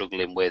team are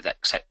struggling with,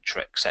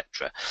 etc.,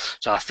 etc.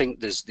 So I think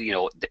there's, you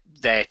know,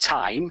 their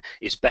time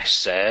is best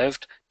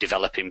served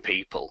developing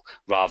people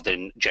rather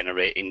than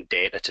generating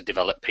data to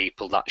develop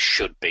people. That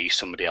should be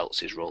somebody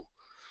else's role.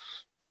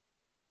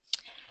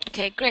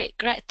 Okay, great.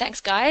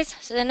 Thanks, guys.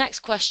 So the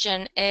next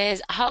question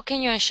is, how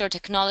can you ensure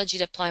technology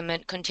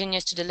deployment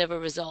continues to deliver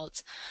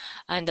results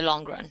in the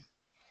long run?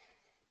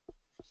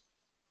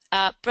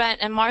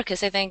 Brent and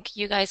Marcus, I think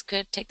you guys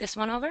could take this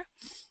one over.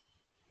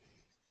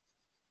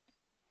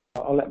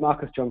 I'll let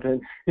Marcus jump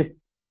in.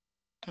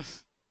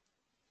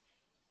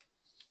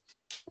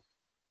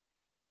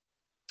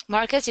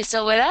 Marcus, you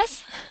still with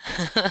us?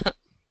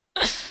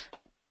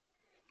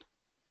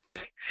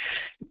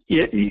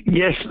 Yeah,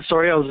 yes,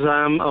 sorry, I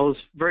was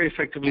very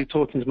effectively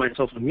talking to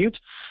myself on mute.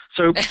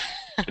 So,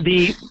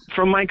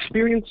 from my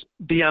experience,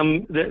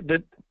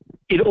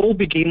 it all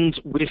begins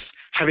with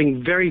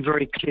having very,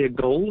 very clear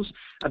goals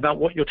about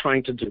what you're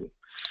trying to do.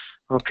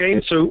 Okay,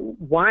 so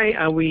why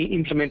are we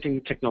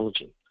implementing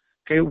technology?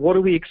 Okay, what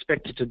are we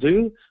expected to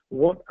do?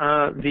 What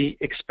are the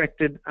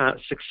expected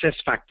success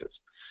factors?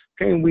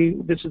 Okay,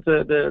 and this is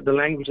the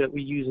language that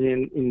we use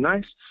in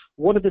NICE.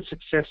 What are the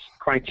success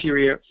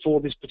criteria for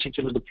this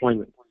particular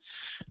deployment?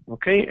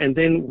 Okay, and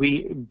then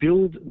we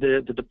build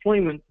the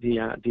deployment, the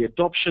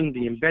adoption,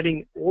 the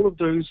embedding, all of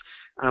those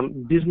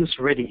business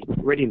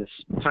readiness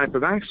type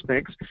of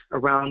aspects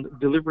around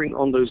delivering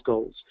on those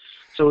goals.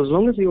 So as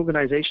long as the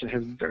organization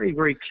has very,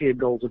 very clear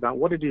goals about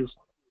what it is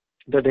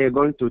that they are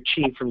going to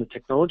achieve from the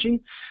technology,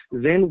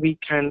 then we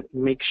can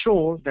make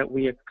sure that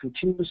we are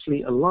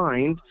continuously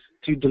aligned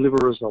to deliver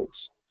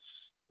results.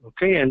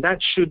 Okay, and that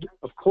should,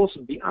 of course,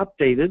 be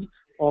updated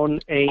on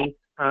a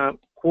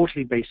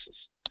quarterly basis.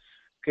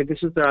 Okay,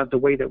 this is the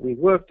way that we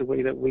work, the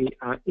way that we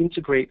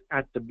integrate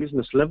at the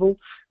business level.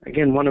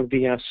 Again, one of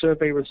the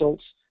survey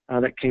results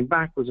that came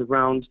back was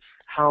around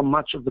how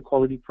much of the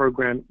quality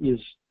program is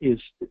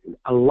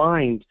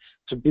aligned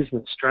to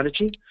business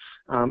strategy.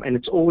 And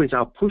it's always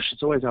our push,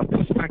 it's always our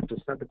best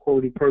practice that the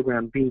quality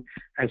program be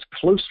as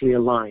closely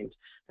aligned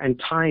and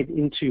tied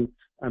into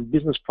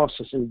business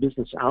process and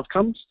business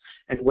outcomes.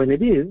 And when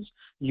it is,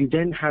 you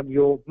then have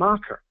your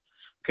marker.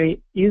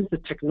 Okay, is the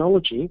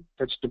technology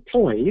that's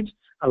deployed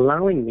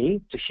allowing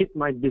me to hit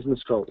my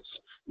business goals?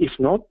 If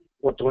not,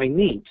 what do I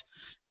need?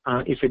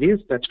 If it is,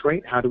 that's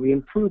great. How do we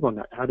improve on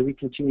that? How do we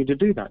continue to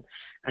do that?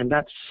 And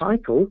that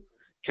cycle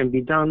can be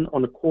done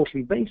on a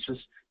quarterly basis,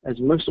 as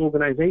most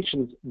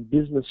organizations'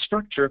 business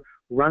structure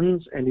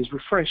runs and is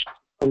refreshed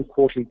on a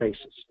quarterly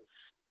basis.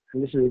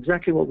 And this is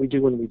exactly what we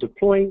do when we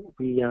deploy.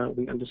 We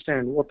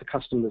understand what the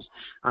customer's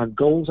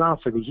goals are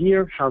for the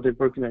year, how they've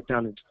broken that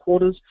down into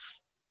quarters,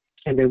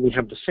 and then we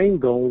have the same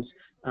goals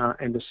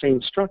and the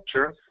same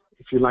structure,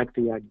 if you like,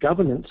 the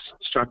governance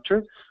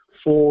structure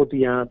for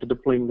the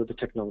deployment of the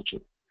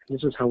technology.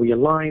 This is how we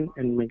align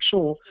and make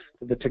sure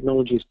that the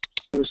technology is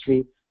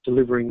continuously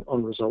delivering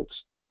on results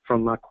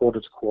from quarter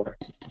to quarter.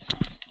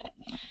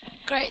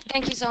 Great.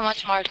 Thank you so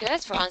much,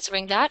 Marcus, for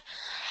answering that.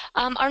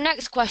 Our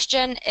next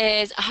question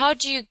is, how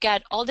do you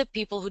get all the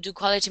people who do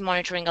quality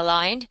monitoring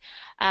aligned?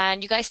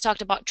 And you guys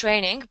talked about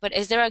training, but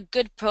is there a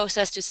good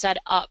process to set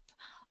up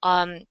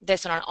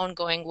this in an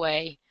ongoing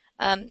way?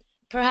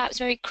 Perhaps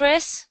maybe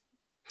Chris?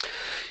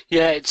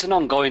 Yeah, it's an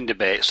ongoing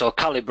debate. So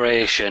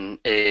calibration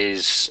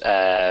is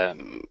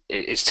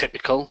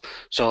typical.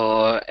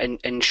 So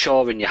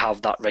ensuring you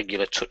have that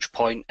regular touch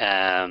point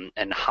and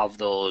have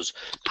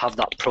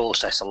that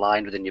process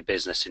aligned within your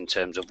business in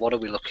terms of what are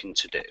we looking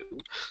to do,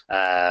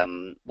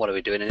 what are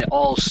we doing, and it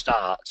all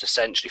starts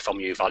essentially from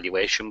your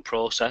evaluation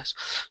process.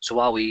 So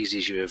how easy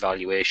is your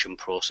evaluation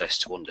process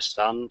to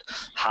understand?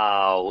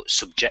 How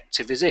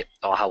subjective is it,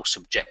 or how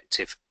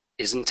subjective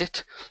isn't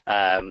it?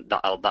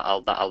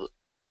 That'll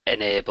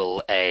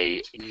enable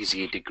a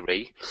easier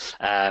degree.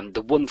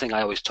 The one thing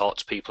I always talk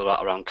to people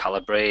about around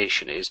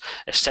calibration is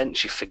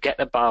essentially forget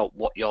about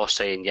what you're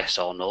saying yes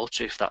or no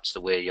to, if that's the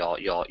way your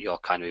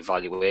kind of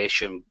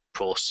evaluation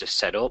process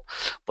set up,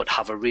 but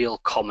have a real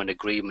common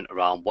agreement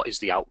around what is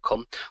the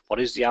outcome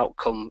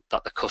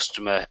that the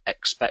customer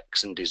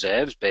expects and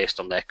deserves based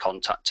on their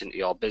contact into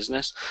your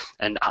business,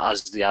 and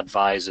has the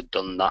advisor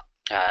done that,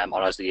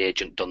 or has the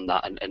agent done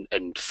that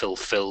and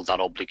fulfilled that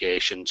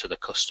obligation to the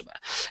customer.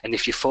 And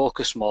if you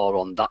focus more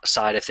on that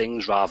side of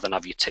things rather than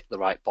have you tick the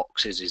right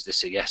boxes, is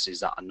this a yes,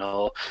 is that a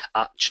no,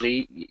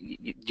 actually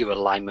your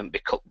alignment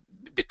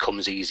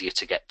becomes easier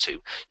to get to.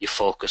 You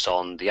focus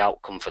on the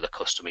outcome for the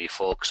customer, you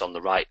focus on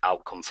the right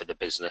outcome for the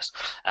business,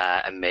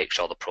 and make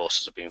sure the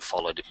process is being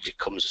followed. It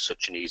becomes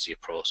such an easier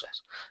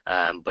process.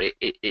 But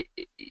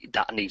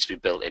that needs to be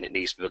built in. It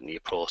needs to be built into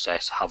your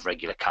process. Have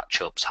regular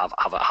catch-ups. Have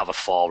a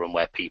forum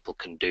where people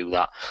can do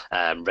that,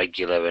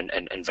 regular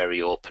and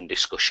very open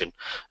discussion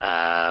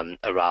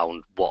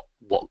around what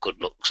good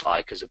looks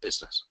like as a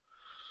business.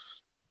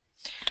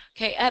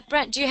 Okay,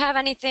 Brent, do you have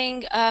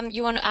anything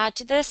you want to add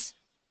to this?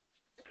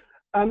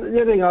 The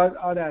other thing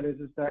I'd add is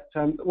that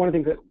one of the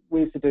things that we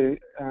used to do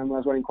when I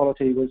was running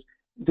quality was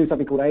do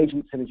something called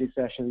agent synergy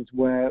sessions,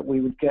 where we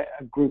would get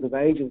a group of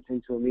agents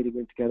into a meeting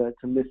room together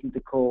to listen to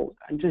calls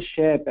and just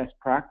share best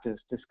practice,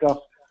 discuss,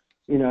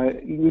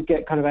 you'd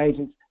get kind of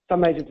agents,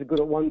 some agents are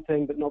good at one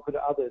thing but not good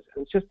at others.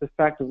 And it's just the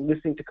fact of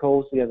listening to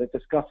calls together,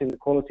 discussing the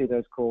quality of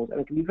those calls, and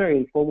it can be a very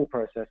informal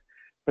process,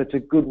 but it's a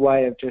good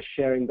way of just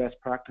sharing best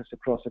practice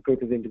across a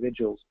group of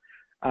individuals.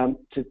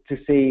 To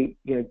see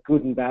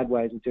good and bad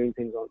ways of doing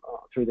things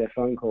through their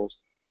phone calls.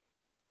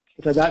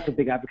 So that's a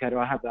big advocate.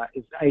 I have that.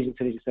 Is agent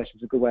synergy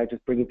sessions a good way of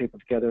just bringing people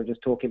together and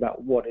just talking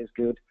about what is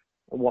good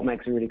and what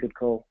makes a really good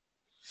call.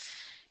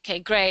 Okay,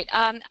 great.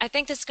 I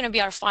think this is going to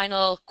be our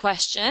final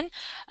question.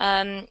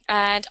 And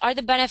are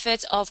the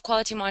benefits of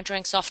quality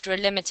monitoring software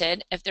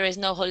limited if there is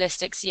no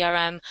holistic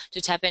CRM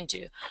to tap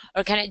into,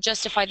 or can it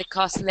justify the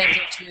cost linked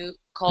to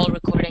call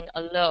recording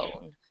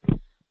alone?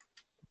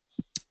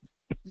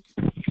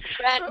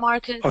 Brent,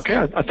 Marcus. Okay,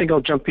 I think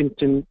I'll jump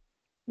into.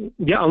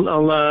 Yeah,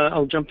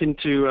 I'll jump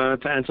into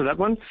to answer that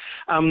one.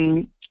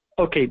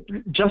 Okay,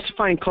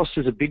 justifying cost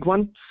is a big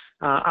one.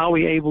 Are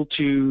we able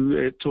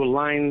to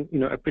align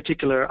a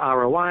particular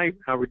ROI,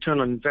 our return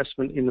on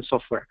investment in the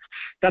software?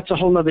 That's a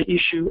whole other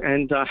issue,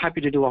 and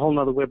happy to do a whole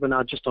other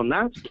webinar just on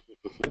that.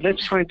 But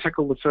let's try and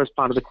tackle the first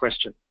part of the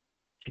question.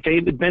 Okay,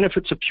 the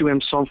benefits of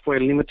QM software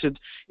limited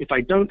if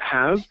I don't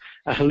have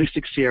a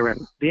holistic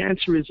CRM? The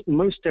answer is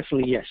most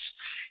definitely yes.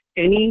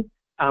 Any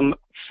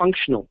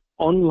functional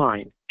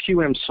online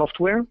QM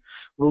software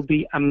will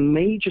be a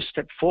major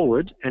step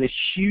forward and a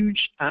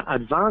huge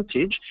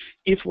advantage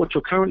if what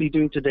you're currently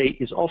doing today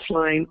is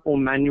offline or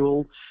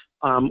manual,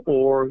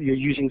 or you're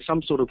using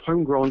some sort of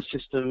homegrown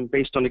system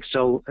based on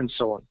Excel and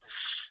so on.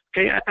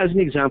 Okay, as an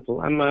example,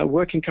 I'm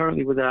working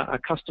currently with a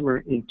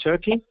customer in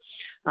Turkey,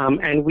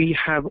 and we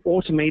have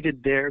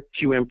automated their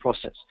QM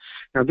process.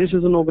 Now, this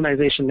is an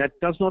organization that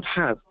does not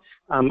have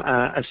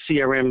a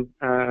CRM,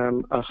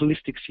 a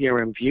holistic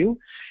CRM view,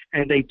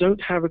 and they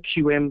don't have a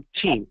QM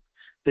team.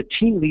 The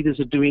team leaders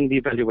are doing the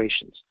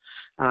evaluations.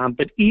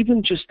 But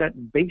even just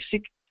that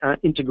basic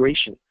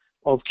integration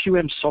of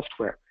QM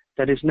software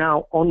that is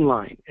now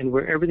online and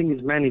where everything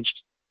is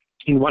managed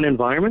in one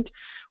environment,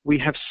 we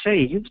have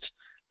saved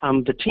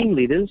the team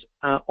leaders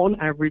on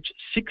average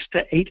 6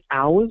 to 8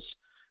 hours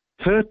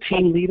per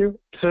team leader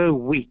per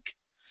week.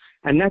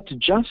 And that's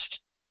just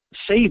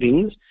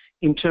savings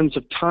in terms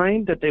of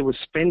time that they were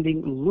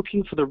spending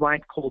looking for the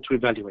right call to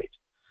evaluate.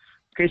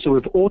 Okay, so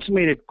we've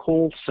automated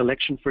call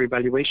selection for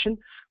evaluation.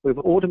 We've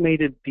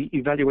automated the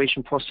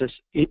evaluation process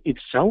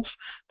itself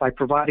by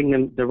providing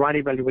them the right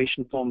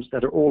evaluation forms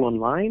that are all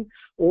online.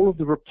 All of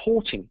the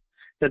reporting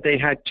that they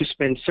had to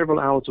spend several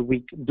hours a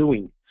week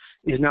doing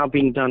is now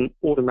being done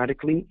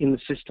automatically in the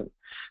system.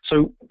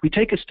 So we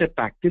take a step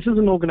back. This is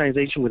an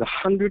organization with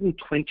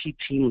 120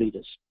 team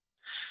leaders.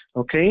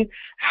 Okay,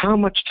 how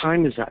much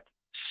time is that?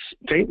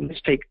 Okay,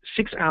 let's take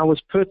 6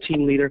 hours per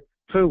team leader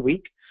per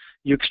week.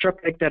 You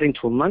extrapolate that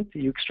into a month,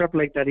 you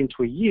extrapolate that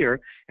into a year,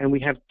 and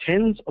we have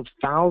tens of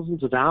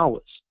thousands of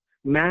hours,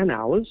 man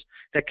hours,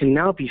 that can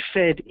now be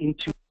fed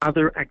into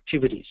other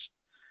activities.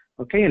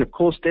 Okay, and of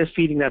course, they're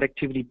feeding that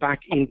activity back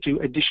into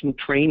additional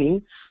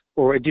training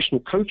or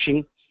additional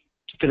coaching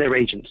for their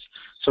agents.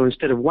 So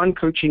instead of 1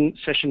 coaching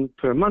session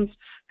per month,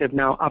 they've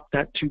now upped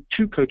that to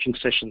 2 coaching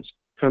sessions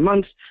per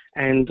month,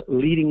 and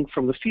leading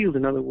from the field,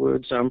 in other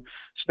words,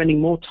 spending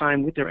more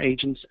time with their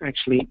agents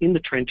actually in the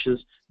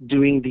trenches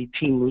doing the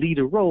team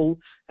leader role,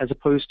 as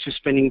opposed to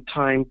spending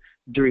time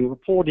doing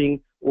reporting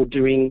or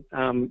doing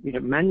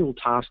manual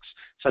tasks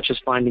such as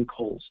finding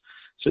calls.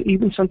 So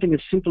even something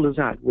as simple as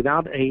that,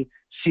 without a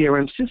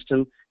CRM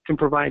system, can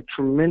provide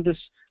tremendous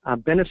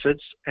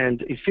benefits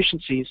and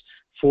efficiencies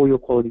for your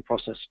quality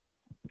process.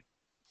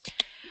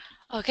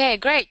 Okay,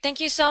 great. Thank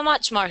you so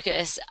much,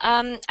 Marcus.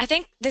 I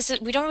think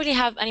we don't really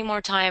have any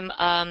more time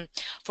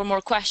for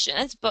more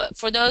questions, but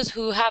for those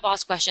who have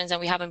asked questions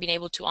and we haven't been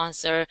able to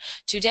answer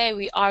today,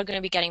 we are going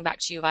to be getting back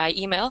to you via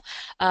email,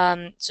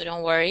 so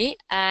don't worry.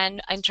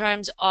 And in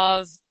terms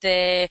of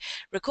the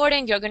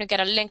recording, you're going to get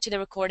a link to the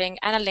recording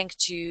and a link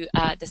to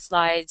the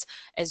slides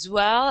as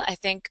well, I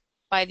think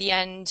by the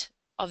end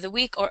of the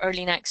week or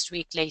early next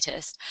week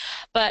latest.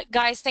 But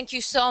guys, thank you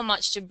so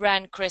much to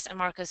Bren, Chris, and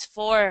Marcus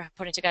for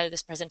putting together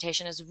this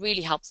presentation. It was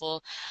really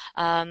helpful.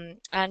 And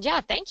yeah,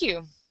 thank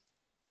you.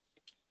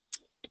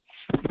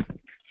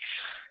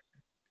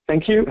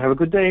 Thank you. Have a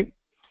good day.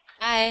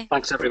 Bye.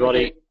 Thanks,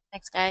 everybody.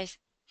 Thanks, guys.